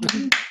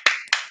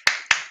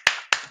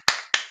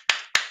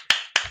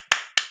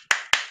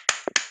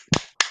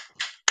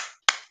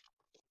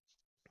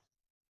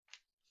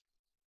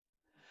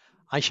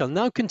 I shall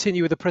now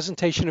continue with a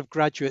presentation of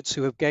graduates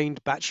who have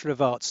gained Bachelor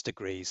of Arts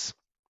degrees.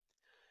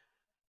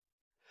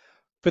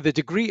 For the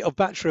degree of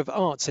Bachelor of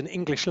Arts in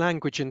English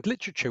Language and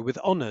Literature with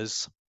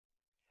Honours,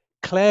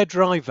 Claire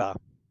Driver.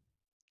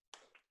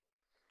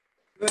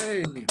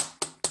 Hey.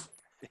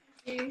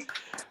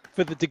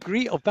 For the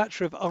degree of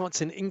Bachelor of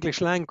Arts in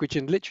English Language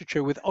and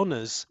Literature with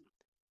Honours,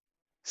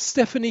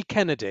 Stephanie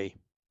Kennedy.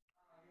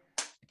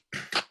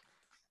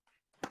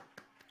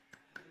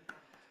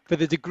 For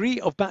the degree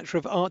of Bachelor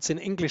of Arts in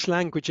English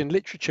Language and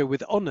Literature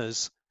with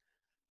Honours,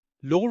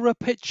 Laura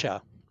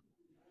Pitcher.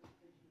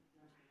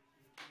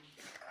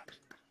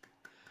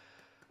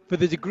 For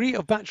the degree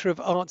of Bachelor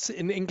of Arts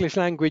in English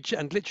Language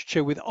and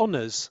Literature with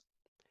Honours,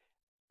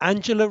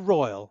 Angela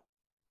Royal.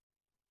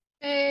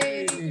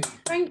 Hey,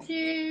 thank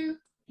you.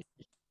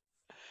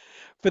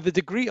 For the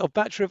degree of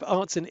Bachelor of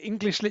Arts in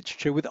English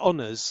Literature with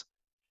Honours,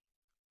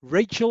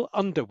 Rachel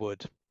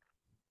Underwood.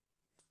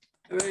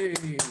 Hey.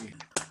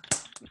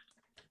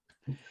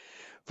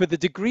 For the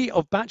degree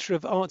of Bachelor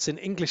of Arts in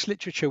English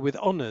Literature with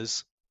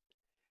Honours,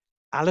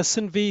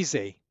 Alison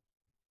Veazey.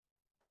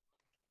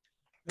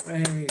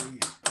 Hey.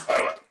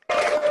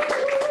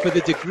 For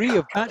the degree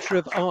of Bachelor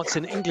of Arts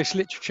in English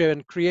Literature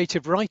and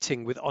Creative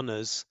Writing with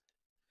Honours,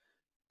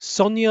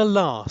 Sonia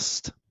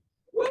Last.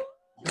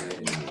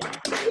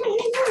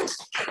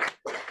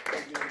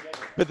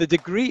 For the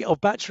degree of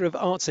Bachelor of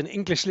Arts in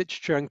English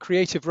Literature and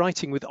Creative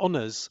Writing with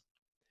Honours,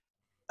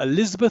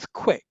 Elizabeth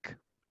Quick.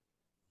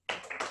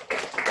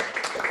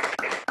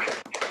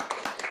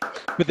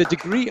 For the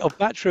degree of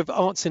Bachelor of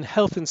Arts in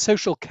Health and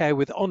Social Care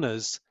with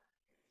Honours,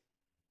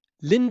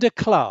 Linda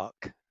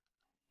Clark.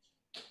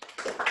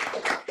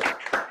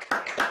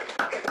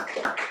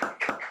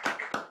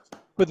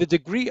 For the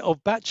degree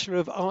of Bachelor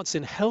of Arts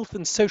in Health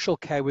and Social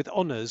Care with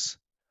Honours,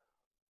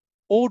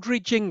 Audrey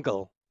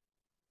Jingle.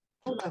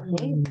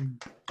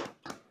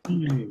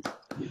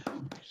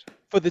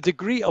 For the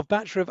degree of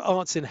Bachelor of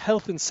Arts in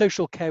Health and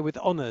Social Care with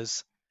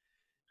Honours,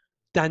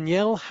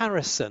 Danielle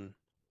Harrison.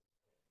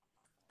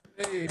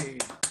 Hey.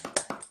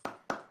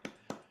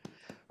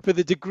 For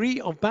the degree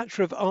of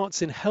Bachelor of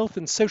Arts in Health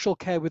and Social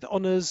Care with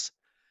Honours,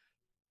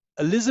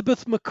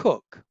 Elizabeth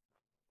McCook.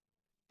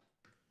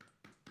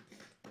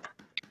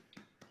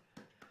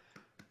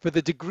 For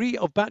the degree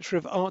of Bachelor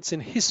of Arts in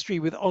History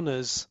with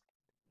Honours,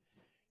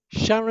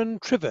 Sharon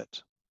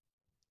Trivett.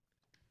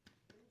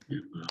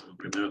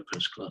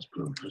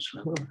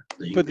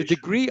 For the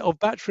degree of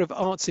Bachelor of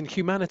Arts in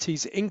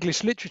Humanities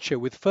English Literature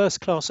with First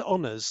Class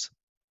Honours,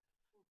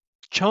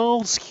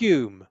 Charles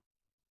Hume.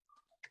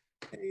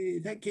 Hey,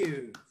 thank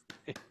you.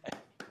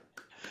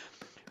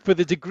 For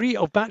the degree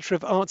of Bachelor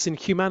of Arts in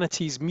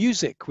Humanities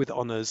Music with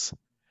Honours,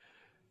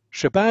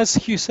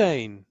 Shabazz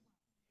Hussain.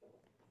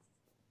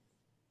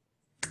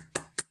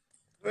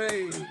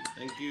 Hey.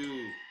 Thank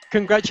you.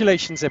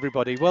 Congratulations,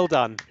 everybody. Well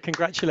done.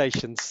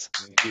 Congratulations.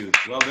 Thank you.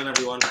 Well done,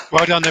 everyone.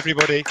 Well done,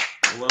 everybody.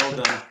 Well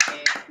done.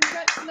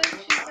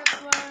 Congratulations,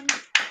 everyone.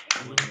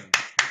 Well done.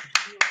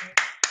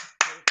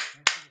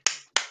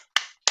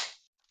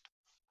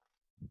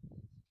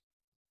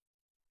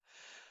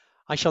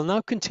 I shall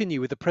now continue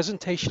with the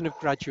presentation of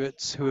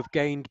graduates who have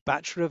gained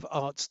Bachelor of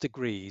Arts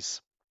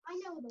degrees.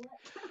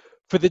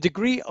 For the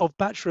degree of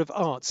Bachelor of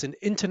Arts in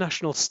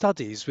International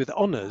Studies with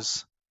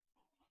Honours,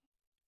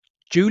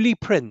 Julie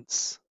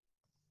Prince.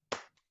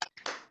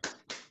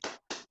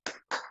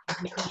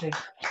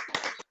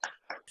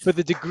 For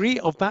the degree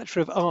of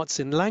Bachelor of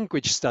Arts in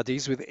Language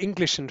Studies with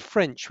English and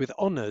French with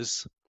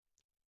Honours,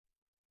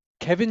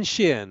 Kevin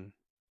Sheehan.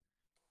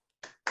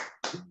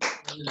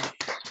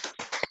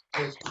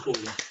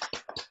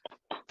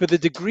 For the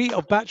degree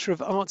of Bachelor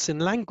of Arts in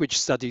Language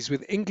Studies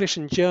with English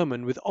and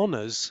German with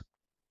honours,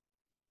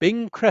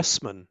 Bing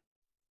Cressman.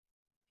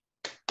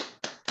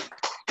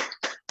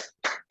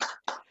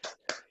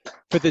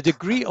 For the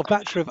degree of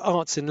Bachelor of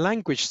Arts in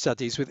Language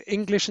Studies with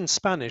English and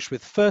Spanish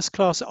with first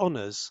class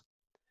honours,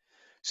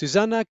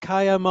 Susana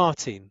Kaya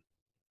Martin.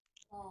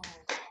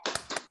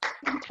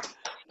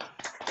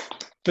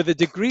 For the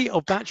degree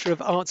of Bachelor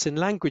of Arts in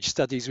Language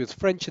Studies with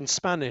French and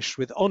Spanish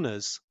with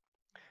honours,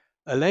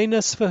 Elena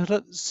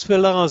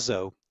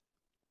Sfilazo.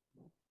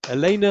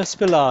 Elena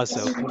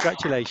Sfilazo,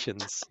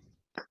 congratulations.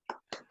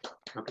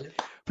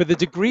 For the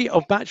degree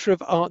of Bachelor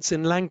of Arts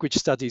in Language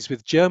Studies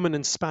with German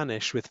and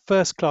Spanish with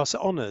first class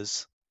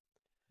honours,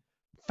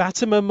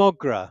 Fatima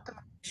Mogra.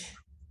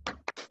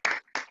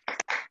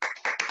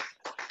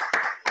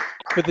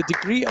 For the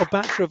degree of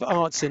Bachelor of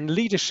Arts in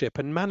Leadership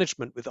and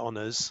Management with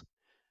honours,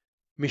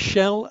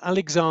 Michelle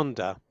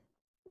Alexander.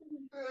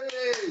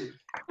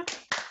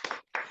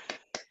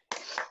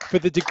 For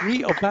the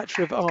degree of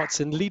Bachelor of Arts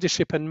in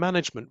Leadership and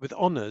Management with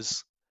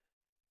honours,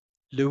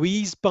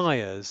 Louise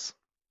Byers.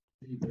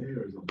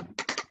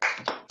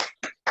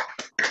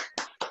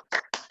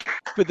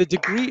 For the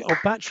degree of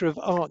Bachelor of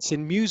Arts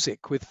in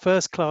Music with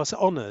first class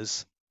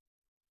honours,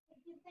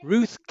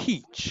 Ruth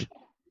Keach.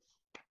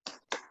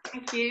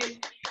 Thank you.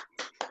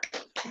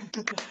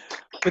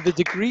 For the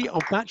degree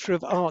of Bachelor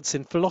of Arts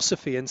in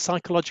Philosophy and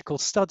Psychological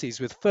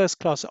Studies with first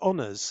class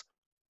honours,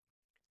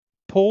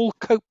 Paul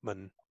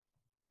Copeman.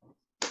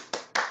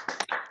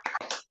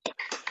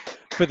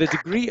 For the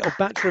degree of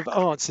Bachelor of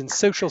Arts in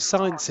Social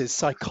Sciences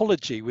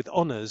Psychology with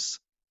honours,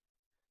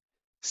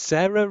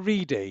 Sarah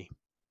Reedy.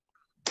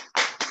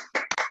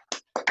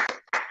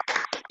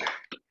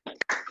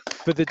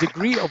 For the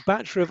degree of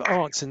Bachelor of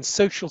Arts in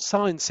Social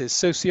Sciences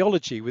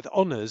Sociology with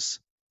honours,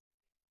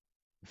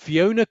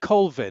 Fiona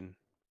Colvin.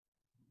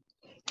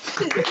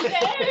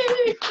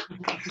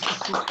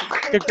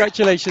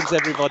 Congratulations,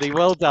 everybody.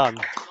 Well done.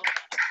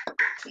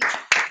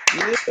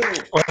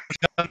 Well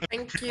done,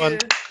 Thank everyone. you.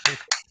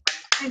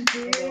 Thank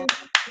you.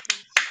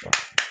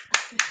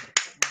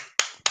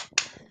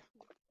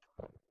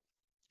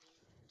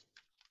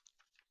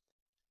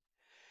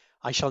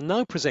 I shall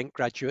now present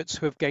graduates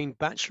who have gained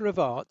Bachelor of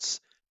Arts,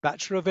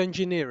 Bachelor of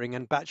Engineering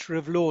and Bachelor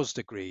of Laws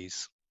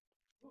degrees.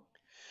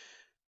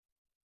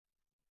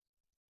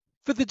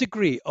 For the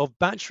degree of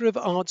Bachelor of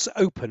Arts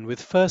Open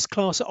with First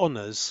Class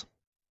Honours,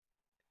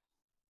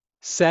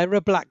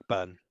 Sarah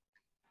Blackburn.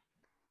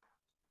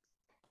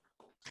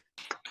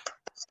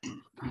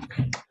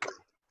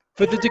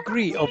 For the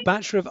degree of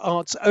Bachelor of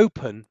Arts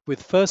Open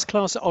with First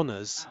Class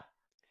Honours,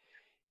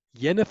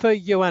 Jennifer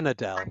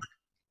Joannadel.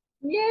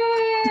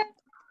 Yeah.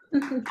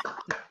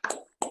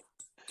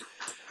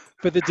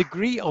 For the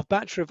degree of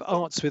Bachelor of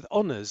Arts with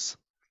Honours,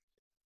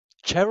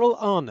 Cheryl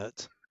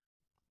Arnott.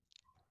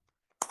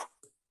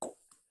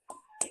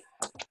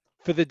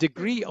 For the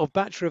degree of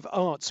Bachelor of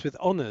Arts with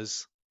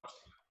Honours,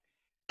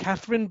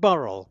 Catherine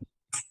Burrell.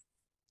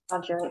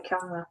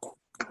 Camera.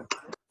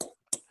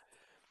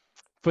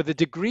 For the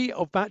degree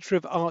of Bachelor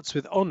of Arts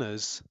with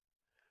Honours,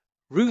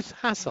 Ruth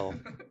Hassel.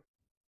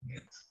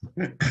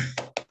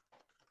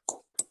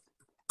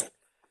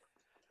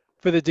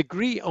 For the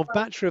degree of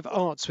Bachelor of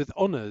Arts with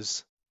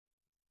Honours,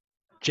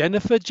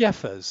 Jennifer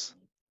Jeffers.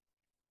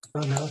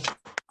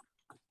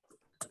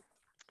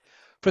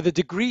 For the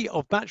degree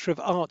of Bachelor of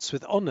Arts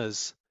with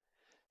Honours,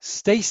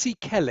 Stacey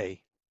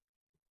Kelly.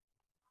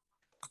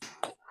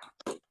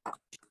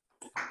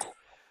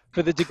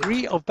 For the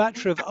degree of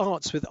Bachelor of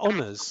Arts with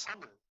Honours,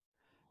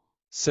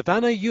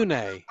 Savannah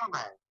Yune.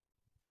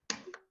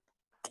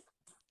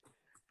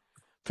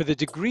 For the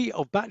degree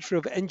of Bachelor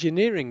of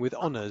Engineering with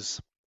Honours,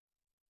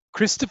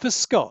 Christopher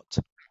Scott.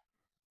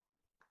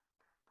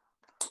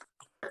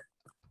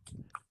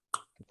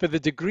 For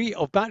the degree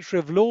of Bachelor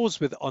of Laws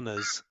with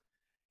Honours,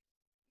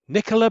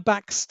 Nicola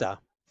Baxter.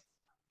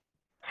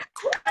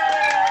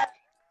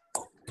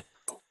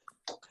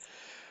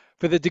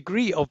 For the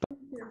degree of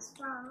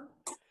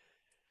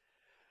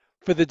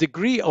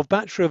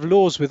Bachelor of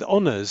Laws with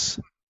Honours,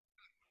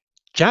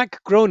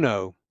 Jack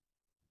Grono.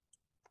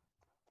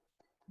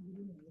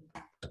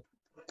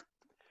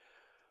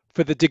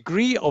 For the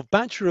degree of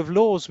Bachelor of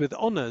Laws with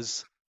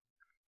Honours,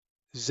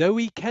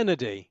 Zoe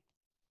Kennedy.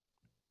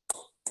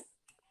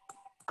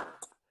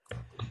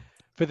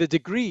 For the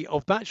degree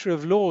of Bachelor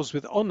of Laws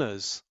with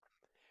Honours,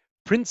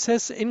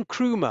 Princess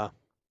Nkrumah.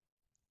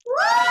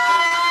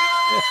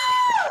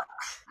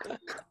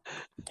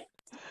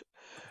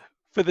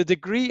 For the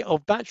degree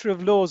of Bachelor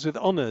of Laws with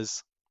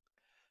Honours,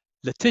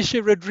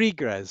 Leticia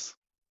Rodriguez.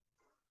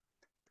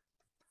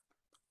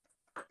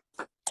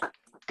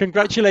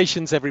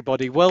 Congratulations,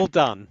 everybody. Well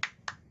done.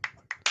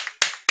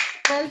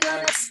 Well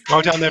done.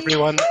 Well done,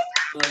 everyone.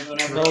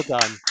 Well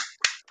done.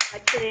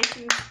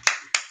 Congratulations.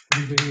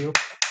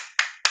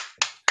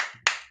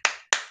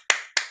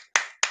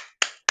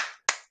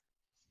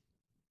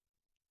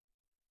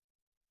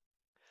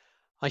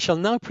 I shall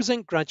now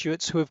present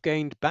graduates who have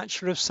gained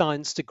Bachelor of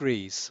Science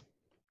degrees.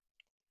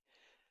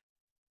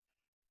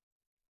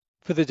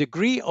 For the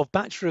degree of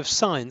Bachelor of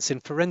Science in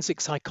Forensic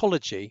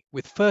Psychology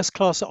with First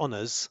Class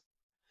Honours,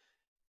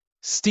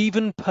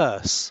 Stephen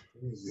Peirce.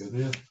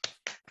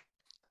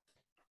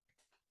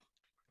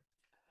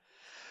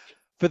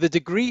 For the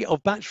degree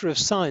of Bachelor of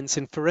Science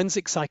in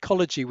Forensic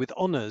Psychology with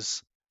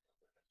Honours,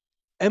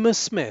 Emma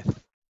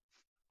Smith.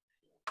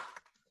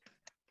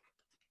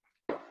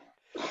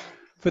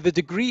 For the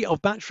degree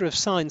of Bachelor of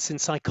Science in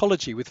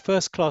Psychology with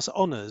First Class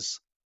Honours,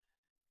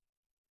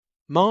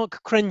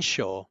 Mark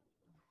Crenshaw.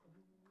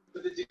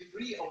 For the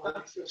degree of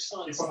Bachelor of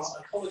Science in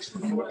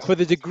Psychology. For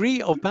the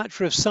degree of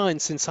Bachelor of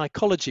Science in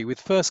Psychology with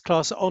First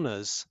Class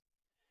Honours,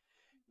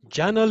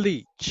 Jana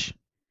Leach.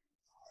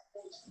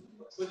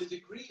 For the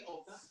degree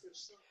of Bachelor of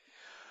Science.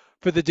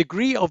 For the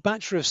degree of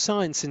Bachelor of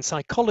Science in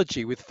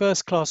Psychology with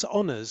First Class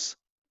Honours,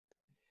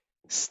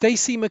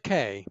 Stacey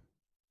McKay.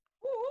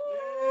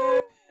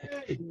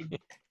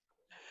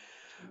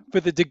 For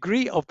the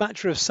degree of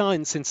Bachelor of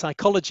Science in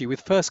Psychology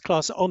with First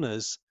Class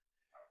Honours,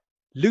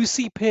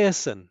 Lucy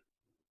Pearson.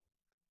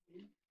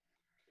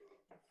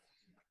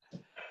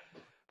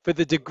 For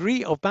the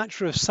degree of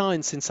Bachelor of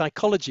Science in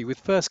Psychology with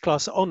First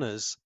Class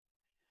Honours,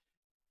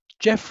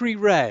 Jeffrey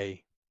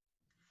Ray.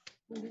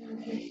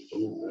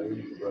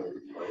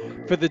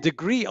 For the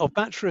degree of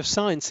Bachelor of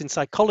Science in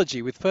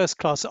Psychology with First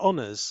Class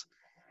Honours,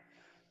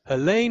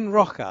 Helene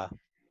Rocha.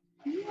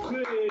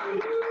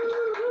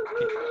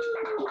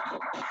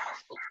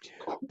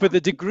 For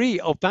the degree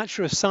of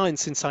Bachelor of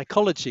Science in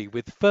Psychology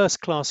with First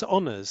Class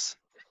Honours,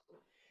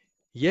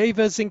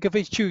 Yeva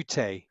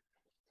Zinkovichute.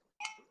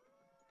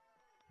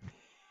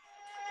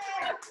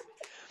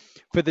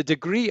 For the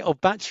degree of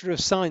Bachelor of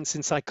Science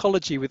in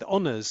Psychology with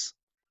Honours,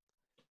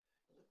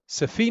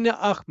 Safina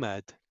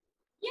Ahmed.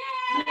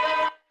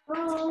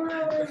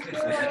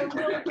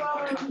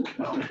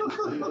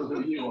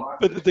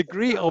 For the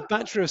degree of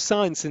Bachelor of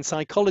Science in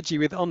Psychology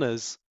with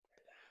Honours,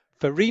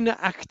 Farina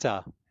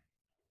Akhtar.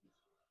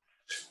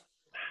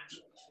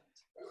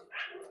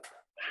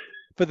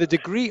 For the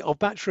degree of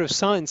Bachelor of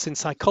Science in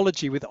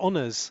Psychology with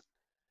Honours,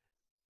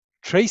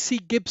 Tracy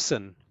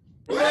Gibson.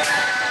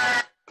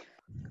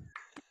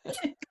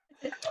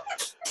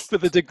 For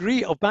the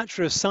degree of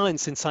Bachelor of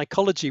Science in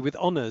Psychology with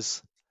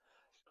Honours,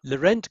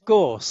 Laurent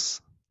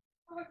Gorse.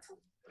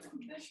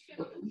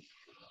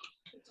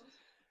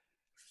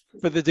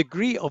 For the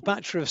degree of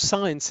Bachelor of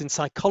Science in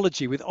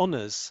Psychology with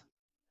Honours,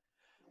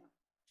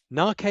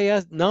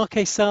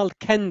 Narkesal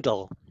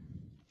Kendall.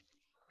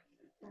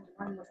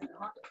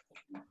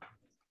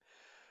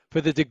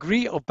 For the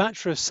degree of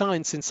Bachelor of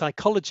Science in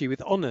Psychology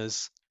with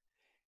Honours,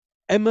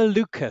 Emma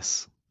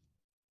Lucas.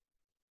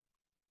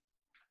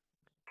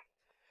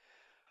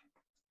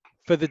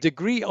 For the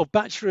degree of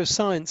Bachelor of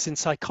Science in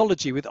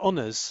Psychology with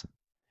Honours,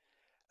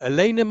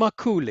 Elena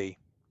Marcouli.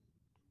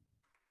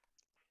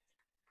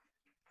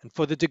 And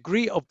for the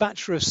degree of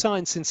Bachelor of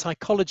Science in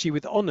Psychology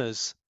with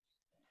Honours,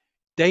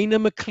 Dana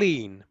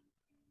McLean.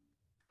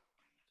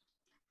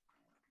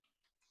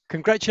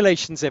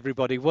 Congratulations,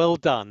 everybody. Well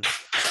done.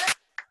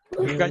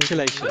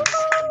 Congratulations.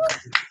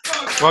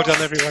 Well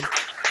done, everyone.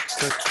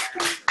 Good.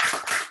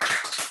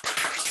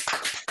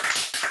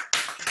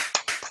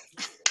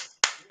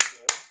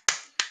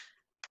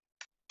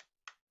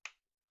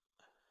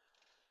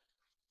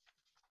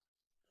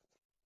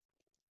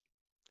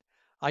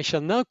 I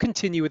shall now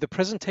continue with the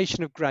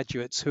presentation of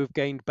graduates who have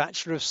gained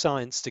Bachelor of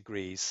Science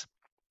degrees.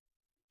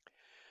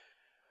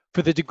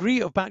 For the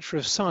degree of Bachelor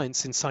of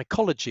Science in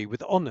Psychology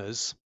with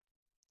Honours,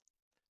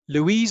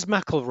 Louise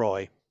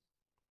McElroy.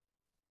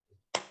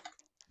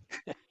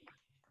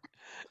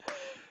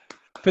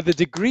 For the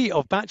degree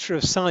of Bachelor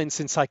of Science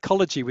in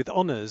Psychology with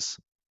Honours,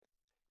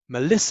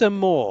 Melissa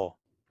Moore.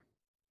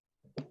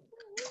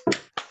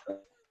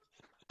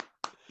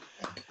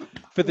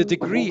 For the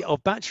degree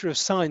of Bachelor of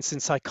Science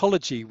in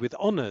Psychology with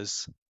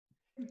Honours,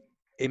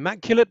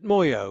 Immaculate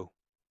Moyo.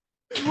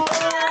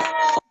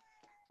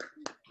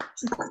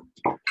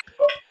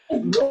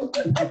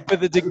 For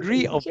the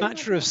degree of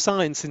Bachelor of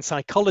Science in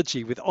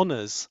Psychology with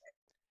Honours,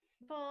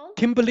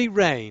 Kimberly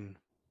Rain.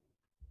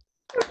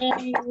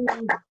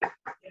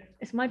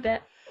 It's my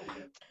bet.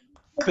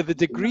 For the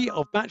degree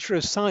of Bachelor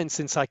of Science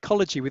in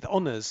Psychology with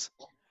Honours,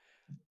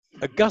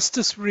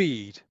 Augustus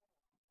Reed.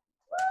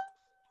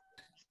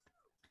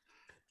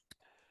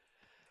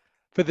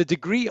 For the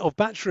degree of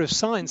Bachelor of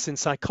Science in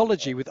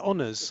Psychology with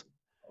Honours,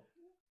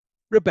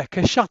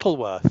 Rebecca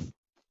Shuttleworth.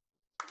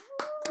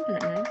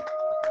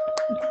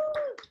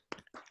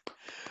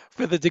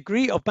 For the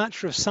degree of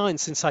Bachelor of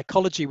Science in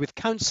Psychology with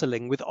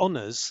Counselling with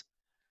Honours,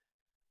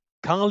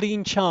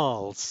 Carleen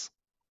Charles.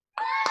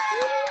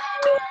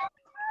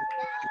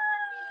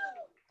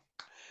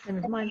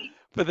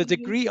 For the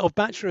degree of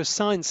Bachelor of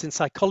Science in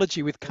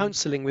Psychology with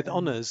Counselling with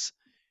Honours,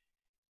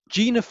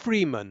 Gina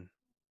Freeman.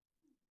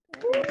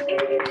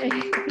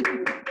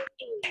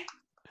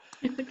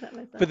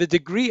 For the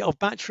degree of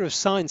Bachelor of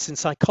Science in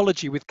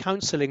Psychology with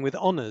Counselling with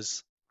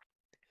Honours,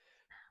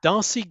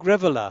 Darcy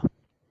Grevela.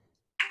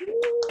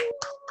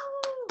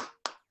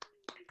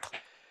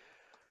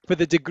 For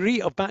the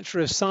degree of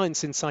Bachelor of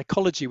Science in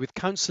Psychology with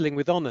Counselling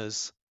with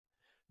Honours,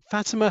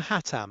 Fatima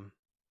Hattam.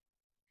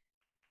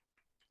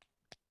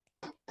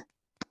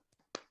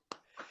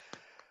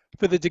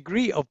 For the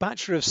degree of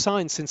Bachelor of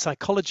Science in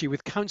Psychology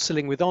with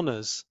Counselling with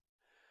Honours,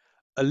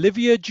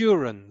 Olivia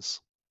Durans.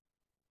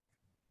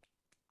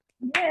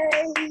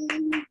 Yay!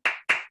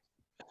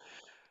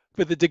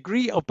 For the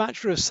degree of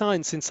Bachelor of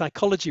Science in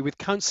Psychology with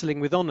Counselling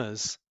with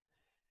Honours,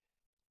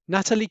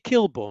 Natalie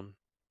Kilborn.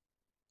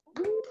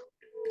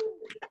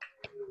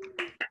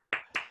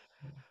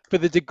 For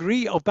the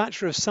degree of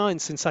Bachelor of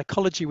Science in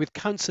Psychology with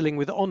Counselling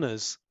with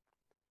Honours,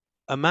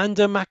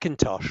 Amanda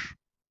McIntosh.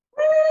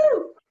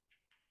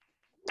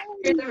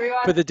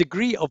 For the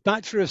degree of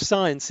Bachelor of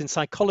Science in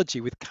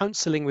Psychology with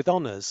Counselling with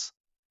Honours,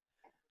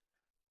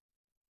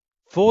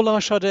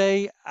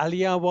 Folashade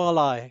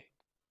Aliawalai.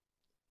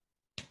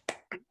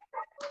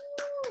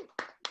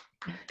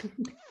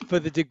 For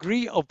the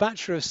degree of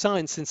Bachelor of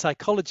Science in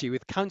Psychology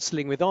with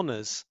Counselling with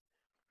Honours,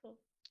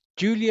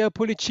 Giulia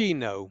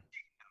Pulicino.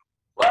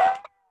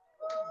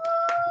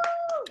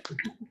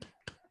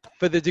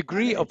 For the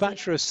degree of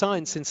Bachelor of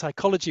Science in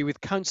Psychology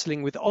with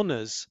Counselling with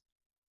Honours,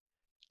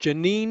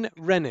 Janine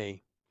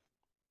Rennie.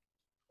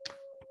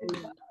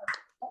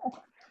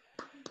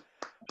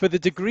 For the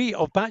degree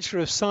of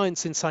Bachelor of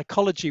Science in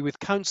Psychology with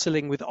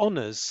Counselling with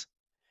Honours,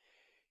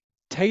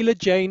 Taylor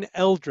Jane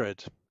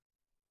Eldred.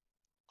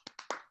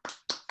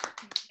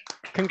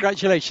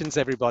 Congratulations,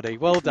 everybody.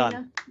 Well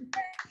done.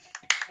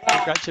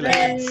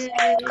 Congratulations.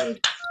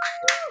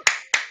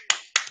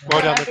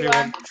 Well done,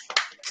 everyone.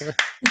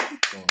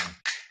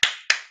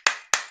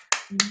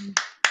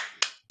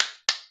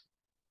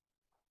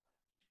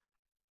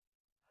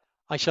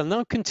 I shall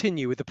now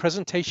continue with the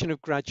presentation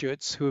of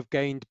graduates who have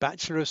gained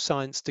Bachelor of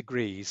Science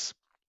degrees.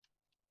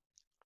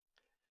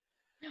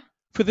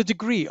 For the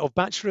degree of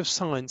Bachelor of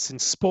Science in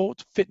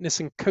Sport, Fitness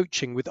and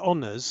Coaching with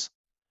Honours,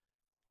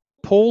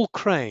 Paul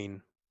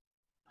Crane.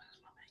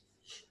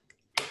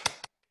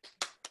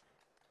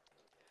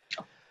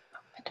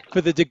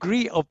 For the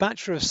degree of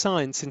Bachelor of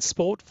Science in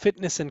Sport,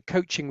 Fitness and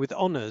Coaching with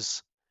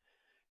Honours,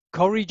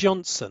 Corey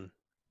Johnson.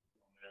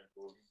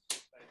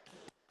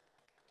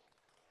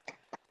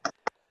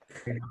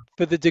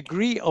 For the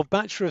degree of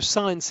Bachelor of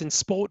Science in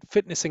Sport,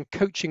 Fitness and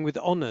Coaching with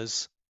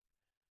Honours,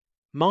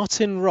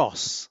 Martin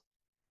Ross.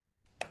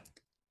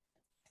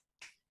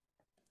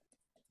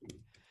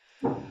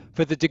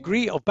 For the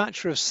degree of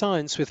Bachelor of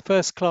Science with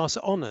First Class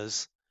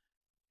Honours,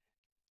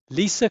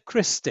 Lisa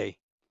Christie.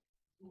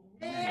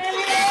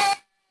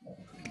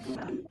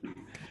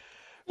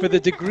 For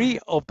the degree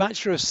of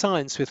Bachelor of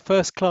Science with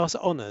First Class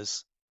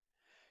Honours,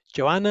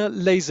 Joanna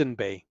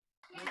Lazenby.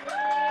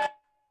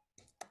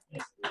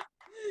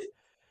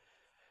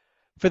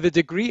 For the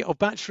degree of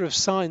Bachelor of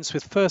Science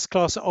with First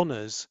Class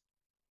Honours,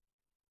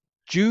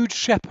 Jude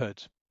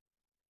Shepherd.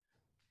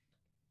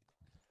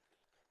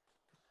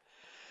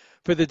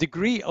 For the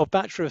degree of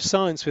Bachelor of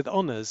Science with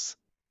Honours,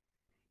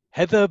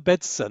 Heather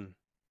Bedson.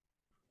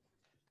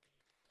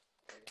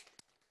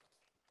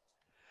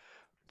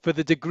 For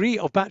the degree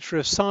of Bachelor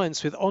of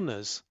Science with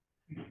Honours,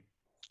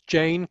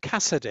 Jane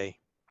Cassidy.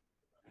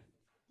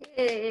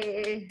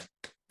 Yay!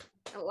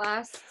 At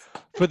last.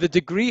 For the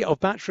degree of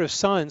Bachelor of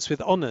Science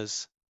with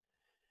Honours,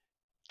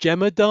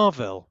 Gemma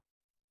Darville.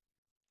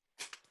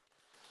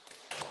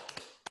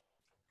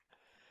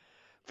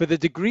 For the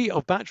degree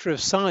of Bachelor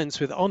of Science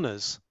with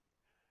Honours,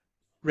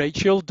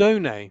 Rachel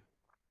Donay.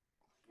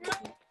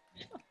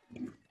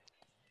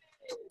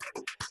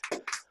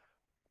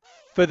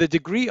 For the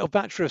degree of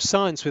Bachelor of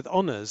Science with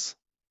Honours,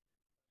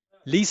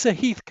 Lisa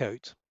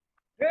Heathcote.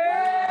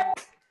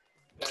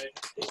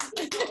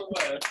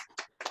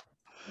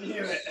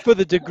 For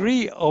the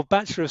degree of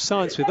Bachelor of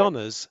Science with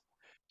Honours,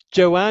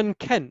 Joanne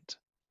Kent.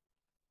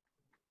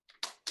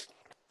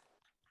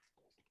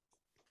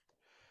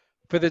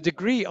 For the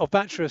degree of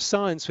Bachelor of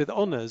Science with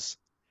Honours,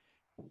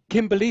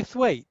 Kimberly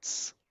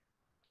Thwaites.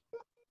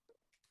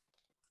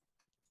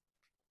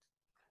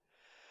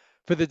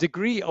 For the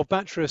degree of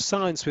Bachelor of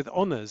Science with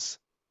Honours,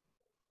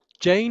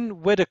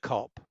 Jane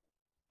Weddercop.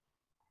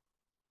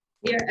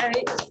 Year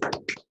 8.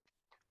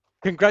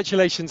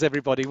 Congratulations,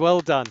 everybody. Well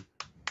done.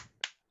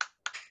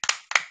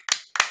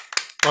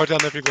 Well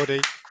done, everybody.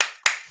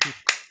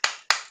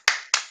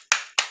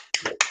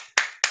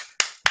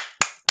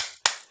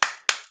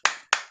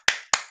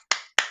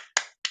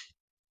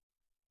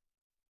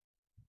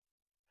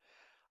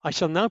 I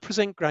shall now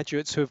present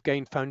graduates who have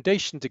gained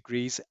foundation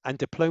degrees and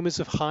diplomas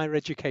of higher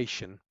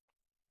education.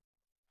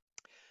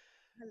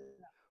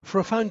 For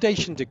a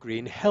foundation degree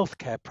in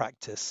healthcare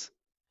practice,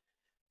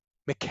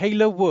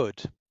 Michaela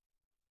Wood.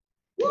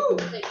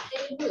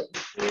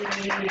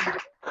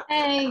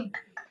 Hey!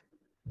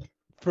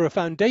 For a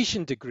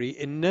foundation degree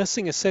in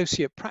nursing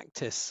associate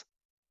practice,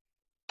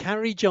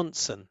 Carrie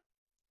Johnson.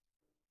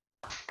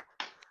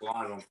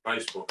 Live on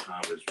Facebook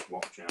now is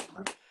watching.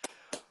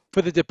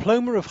 For the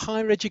diploma of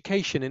higher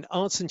education in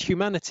arts and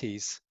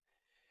humanities,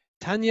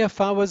 Tanya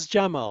Fawaz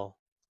Jamal.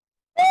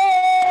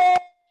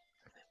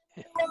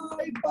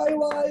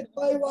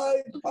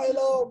 Bye,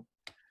 love.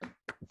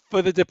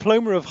 For the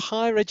diploma of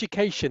higher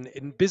education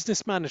in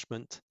business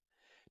management,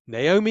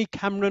 Naomi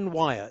Cameron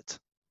Wyatt.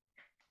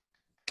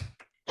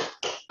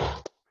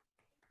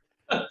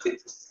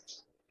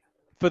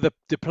 For the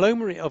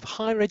Diploma of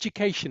Higher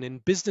Education in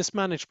Business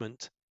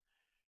Management,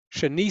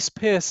 Shanice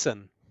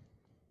Pearson.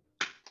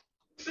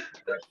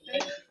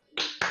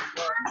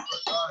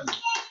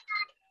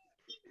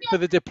 For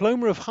the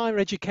Diploma of Higher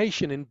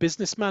Education in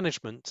Business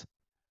Management,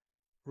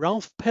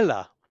 Ralph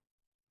Pillar.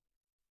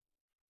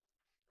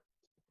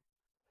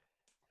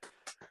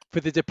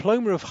 For the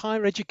Diploma of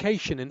Higher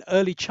Education in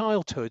Early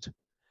Childhood,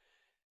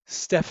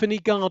 Stephanie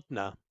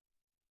Gardner.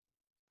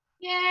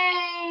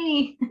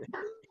 Yay!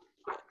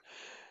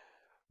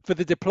 For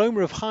the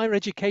Diploma of Higher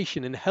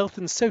Education in Health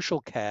and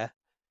Social Care,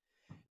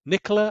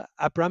 Nicola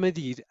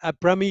Abramides.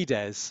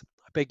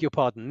 I beg your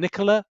pardon,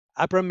 Nicola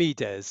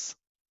Abramides.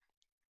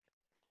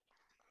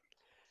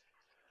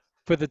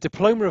 For the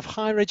Diploma of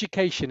Higher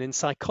Education in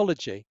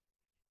Psychology,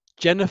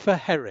 Jennifer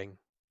Herring.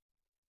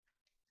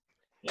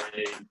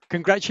 Yay.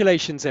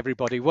 Congratulations,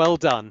 everybody. Well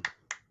done.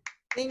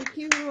 Thank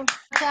you. Well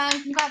done.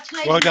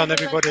 Congratulations. Well done,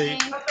 everybody.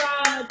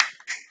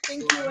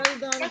 Thank you. Well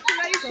done.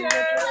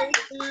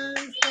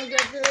 Congratulations.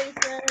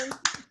 Congratulations.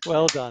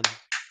 Well done.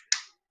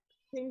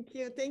 Thank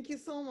you. Thank you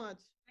so much.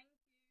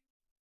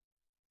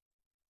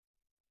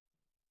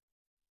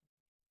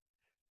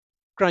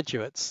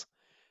 Graduates,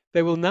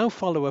 there will now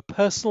follow a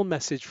personal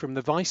message from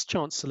the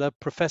Vice-Chancellor,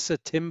 Professor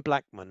Tim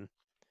Blackman.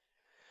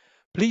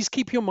 Please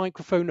keep your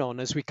microphone on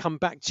as we come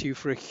back to you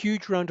for a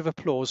huge round of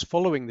applause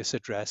following this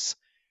address,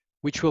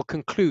 which will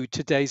conclude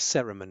today's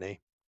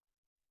ceremony.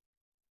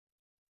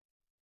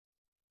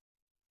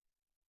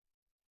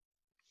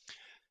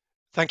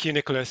 Thank you,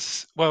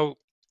 Nicholas. Well,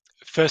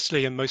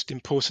 firstly and most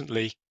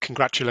importantly,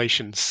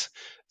 congratulations.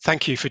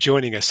 Thank you for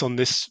joining us on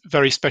this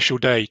very special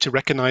day to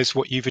recognise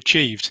what you've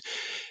achieved.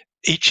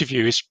 Each of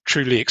you is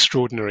truly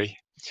extraordinary.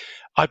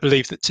 I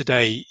believe that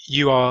today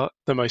you are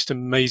the most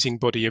amazing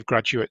body of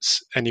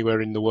graduates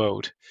anywhere in the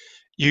world.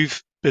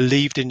 You've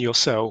believed in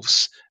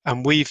yourselves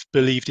and we've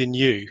believed in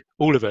you,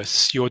 all of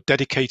us, your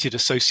dedicated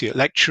associate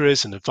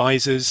lecturers and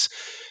advisors,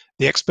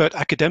 the expert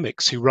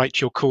academics who write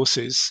your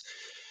courses,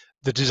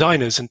 the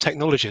designers and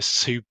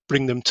technologists who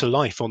bring them to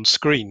life on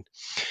screen,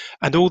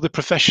 and all the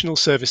professional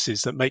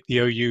services that make the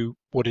OU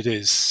what it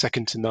is,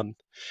 second to none.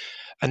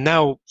 And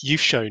now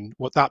you've shown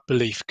what that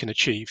belief can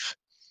achieve.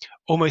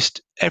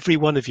 Almost every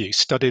one of you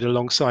studied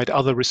alongside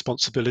other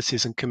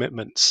responsibilities and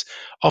commitments,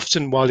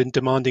 often while in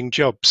demanding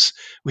jobs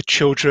with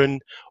children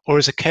or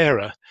as a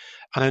carer,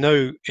 and I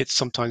know it's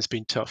sometimes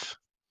been tough.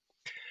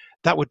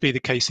 That would be the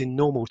case in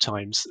normal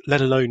times,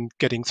 let alone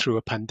getting through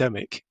a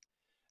pandemic.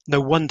 No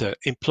wonder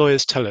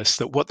employers tell us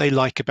that what they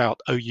like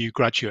about OU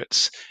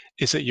graduates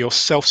is that you're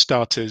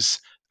self-starters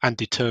and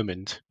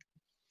determined.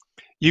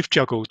 You've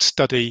juggled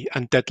study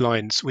and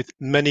deadlines with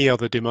many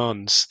other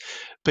demands,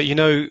 but you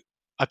know,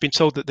 I've been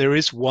told that there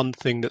is one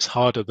thing that's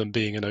harder than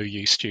being an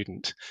OU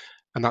student,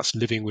 and that's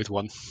living with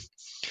one.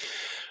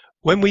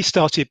 When we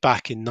started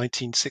back in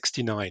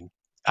 1969,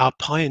 our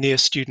pioneer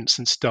students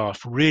and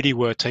staff really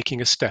were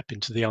taking a step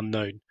into the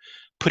unknown,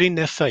 putting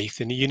their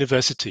faith in a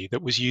university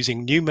that was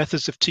using new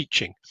methods of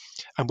teaching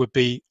and would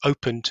be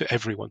open to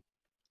everyone.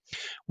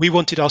 We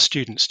wanted our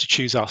students to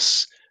choose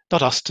us,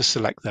 not us to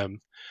select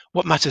them.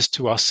 What matters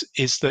to us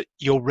is that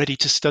you're ready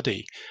to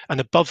study, and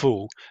above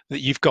all,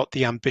 that you've got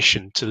the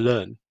ambition to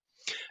learn.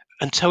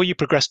 Until you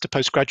progress to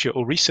postgraduate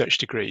or research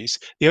degrees,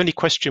 the only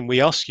question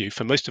we ask you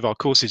for most of our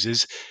courses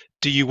is,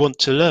 do you want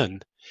to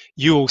learn?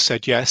 You all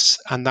said yes,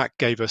 and that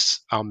gave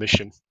us our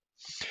mission.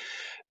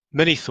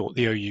 Many thought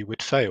the OU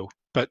would fail,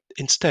 but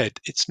instead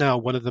it's now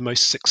one of the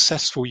most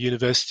successful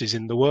universities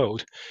in the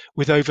world,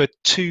 with over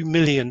 2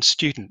 million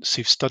students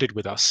who've studied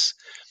with us.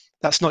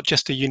 That's not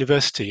just a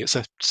university, it's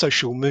a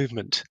social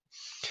movement.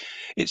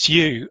 It's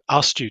you,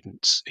 our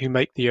students, who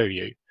make the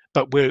OU,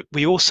 but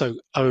we also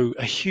owe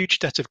a huge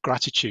debt of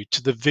gratitude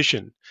to the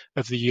vision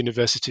of the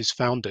university's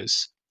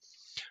founders.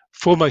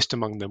 Foremost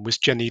among them was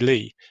Jenny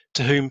Lee,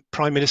 to whom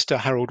Prime Minister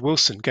Harold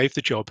Wilson gave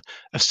the job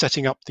of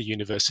setting up the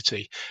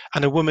university,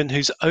 and a woman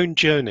whose own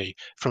journey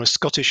from a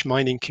Scottish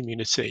mining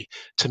community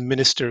to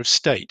Minister of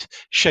State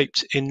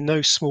shaped in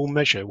no small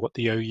measure what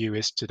the OU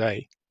is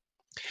today.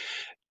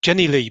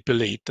 Jenny Lee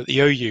believed that the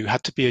OU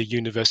had to be a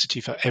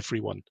university for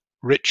everyone,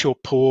 rich or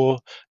poor,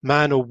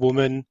 man or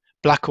woman,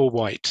 black or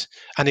white,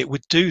 and it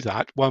would do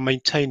that while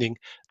maintaining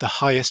the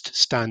highest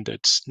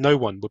standards. No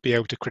one would be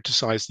able to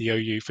criticize the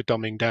OU for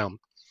dumbing down.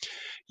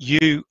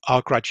 You,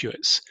 our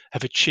graduates,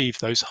 have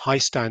achieved those high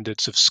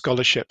standards of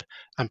scholarship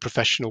and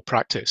professional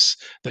practice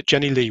that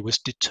Jenny Lee was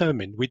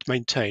determined we'd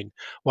maintain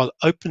while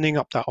opening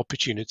up that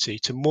opportunity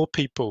to more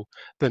people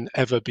than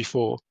ever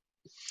before.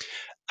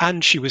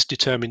 And she was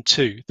determined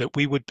too that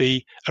we would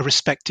be a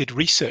respected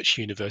research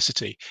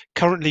university,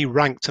 currently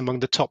ranked among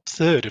the top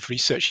third of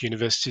research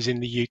universities in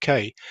the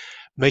UK,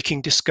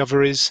 making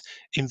discoveries,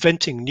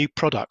 inventing new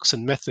products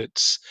and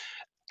methods,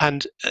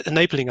 and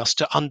enabling us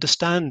to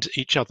understand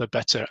each other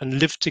better and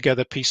live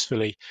together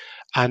peacefully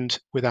and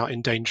without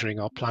endangering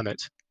our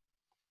planet.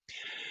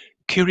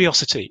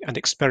 Curiosity and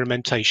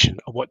experimentation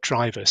are what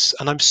drive us,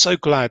 and I'm so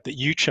glad that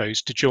you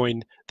chose to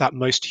join that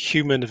most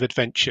human of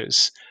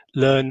adventures,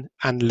 learn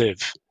and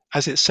live,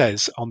 as it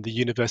says on the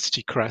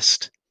university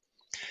crest.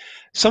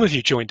 Some of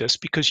you joined us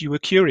because you were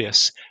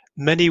curious.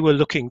 Many were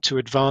looking to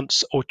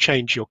advance or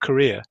change your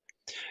career.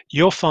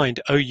 You'll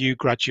find OU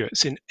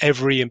graduates in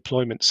every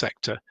employment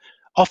sector,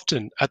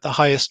 often at the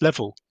highest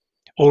level,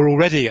 or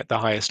already at the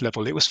highest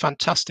level. It was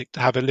fantastic to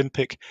have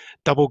Olympic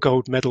double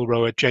gold medal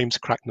rower James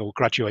Cracknell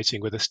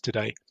graduating with us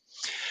today.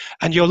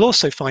 And you'll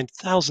also find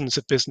thousands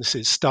of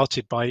businesses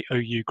started by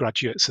OU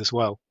graduates as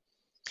well.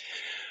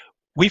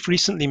 We've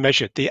recently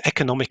measured the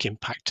economic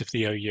impact of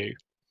the OU.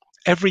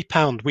 Every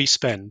pound we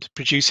spend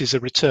produces a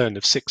return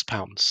of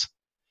 £6.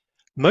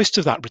 Most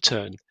of that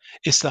return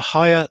is the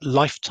higher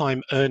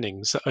lifetime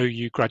earnings that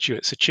OU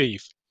graduates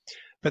achieve.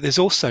 But there's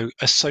also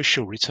a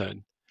social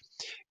return.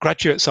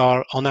 Graduates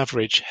are, on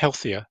average,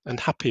 healthier and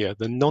happier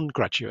than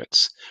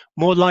non-graduates,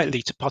 more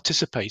likely to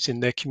participate in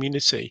their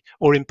community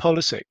or in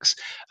politics,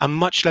 and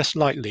much less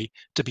likely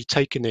to be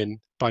taken in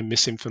by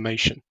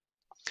misinformation.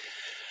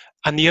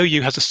 And the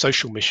OU has a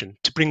social mission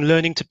to bring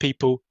learning to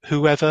people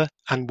whoever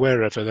and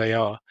wherever they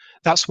are.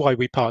 That's why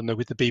we partner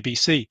with the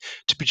BBC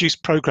to produce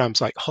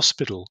programs like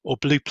Hospital or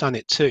Blue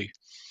Planet 2.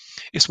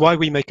 It's why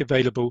we make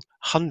available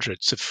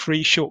hundreds of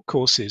free short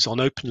courses on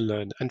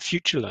OpenLearn and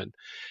FutureLearn,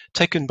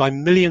 taken by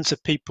millions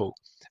of people,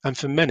 and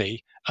for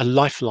many, a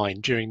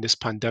lifeline during this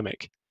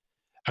pandemic.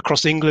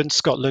 Across England,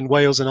 Scotland,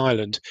 Wales and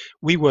Ireland,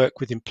 we work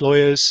with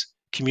employers,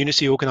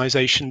 community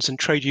organisations and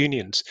trade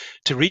unions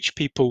to reach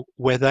people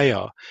where they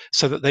are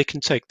so that they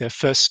can take their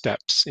first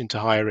steps into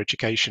higher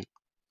education.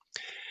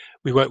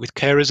 We work with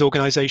carers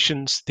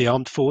organisations, the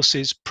armed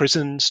forces,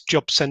 prisons,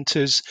 job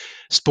centres,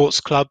 sports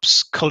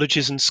clubs,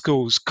 colleges and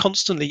schools,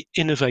 constantly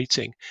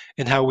innovating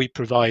in how we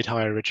provide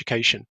higher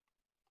education.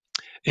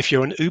 If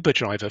you're an Uber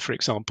driver, for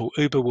example,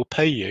 Uber will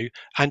pay you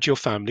and your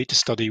family to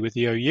study with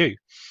the OU.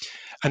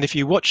 And if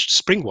you watched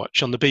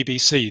Springwatch on the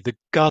BBC, the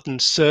garden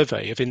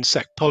survey of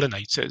insect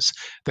pollinators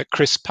that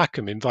Chris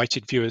Packham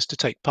invited viewers to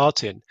take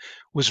part in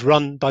was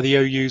run by the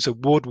OU's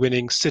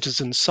award-winning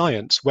citizen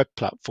science web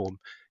platform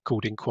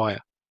called Inquire.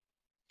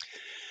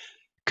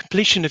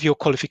 Completion of your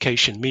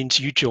qualification means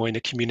you join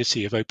a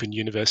community of Open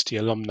University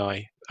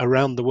alumni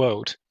around the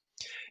world.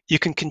 You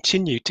can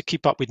continue to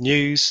keep up with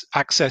news,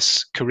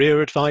 access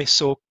career advice,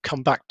 or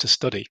come back to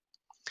study.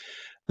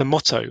 The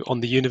motto on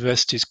the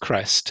university's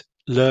crest,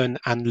 learn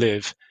and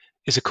live,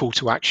 is a call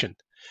to action,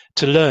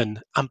 to learn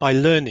and by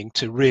learning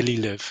to really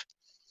live.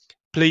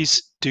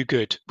 Please do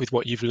good with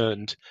what you've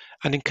learned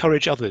and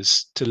encourage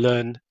others to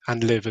learn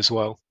and live as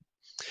well.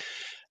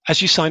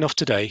 As you sign off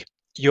today,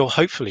 you'll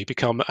hopefully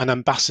become an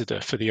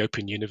ambassador for the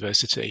Open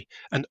University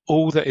and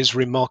all that is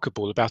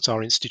remarkable about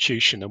our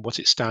institution and what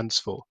it stands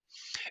for.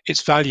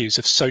 Its values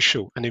of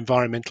social and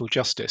environmental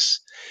justice,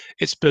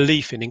 its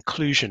belief in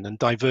inclusion and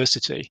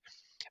diversity,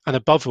 and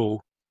above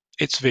all,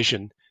 its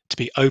vision to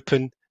be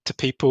open to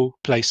people,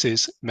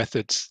 places,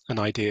 methods, and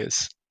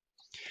ideas.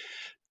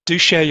 Do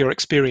share your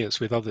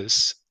experience with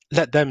others.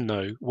 Let them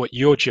know what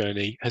your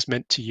journey has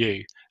meant to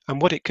you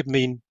and what it could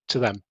mean to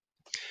them.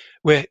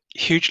 We're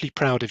hugely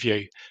proud of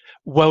you.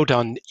 Well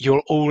done,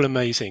 you're all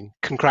amazing.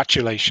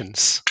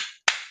 Congratulations.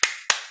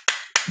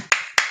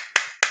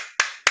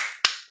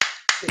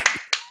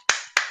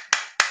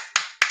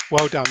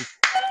 Well done.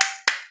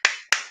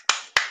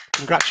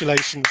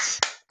 Congratulations.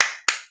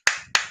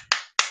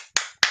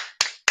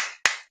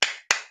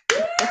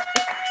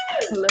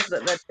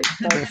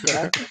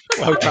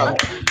 Well done.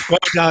 Well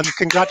done.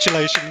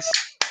 Congratulations.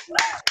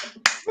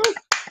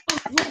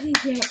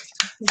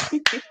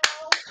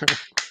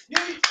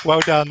 Well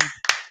done.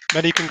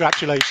 Many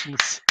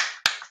congratulations.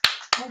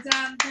 Well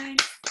done,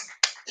 thanks.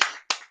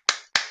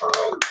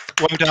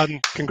 Well done.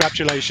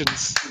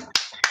 Congratulations.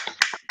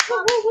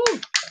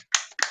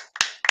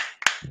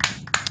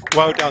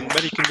 Well done.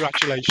 Many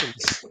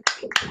congratulations.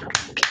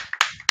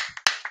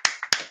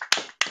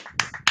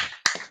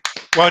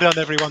 Well done,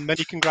 everyone.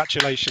 Many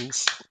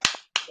congratulations.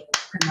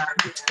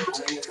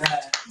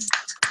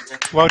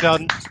 Well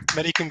done.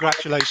 Many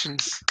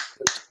congratulations.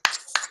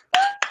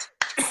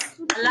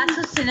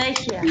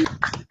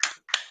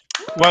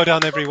 Well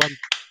done, everyone.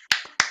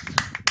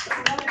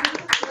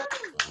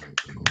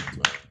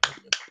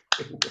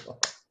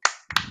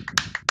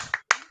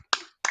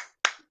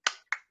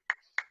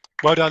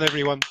 Well done,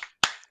 everyone.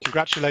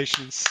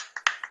 Congratulations.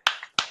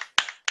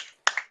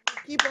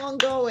 Keep on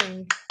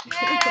going.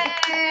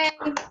 Yay!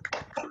 Well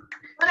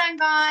done,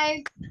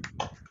 guys.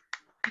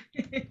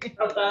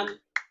 Well done.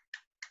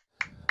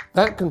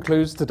 That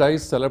concludes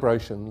today's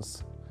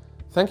celebrations.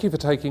 Thank you for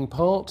taking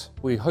part.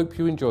 We hope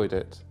you enjoyed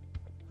it.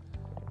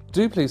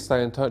 Do please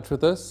stay in touch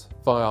with us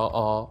via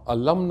our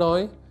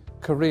Alumni,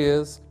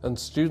 Careers and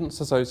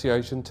Students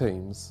Association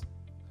teams.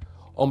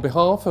 On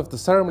behalf of the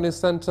Ceremonies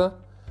Centre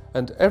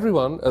and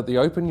everyone at the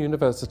Open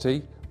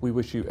University, we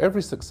wish you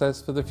every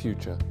success for the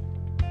future.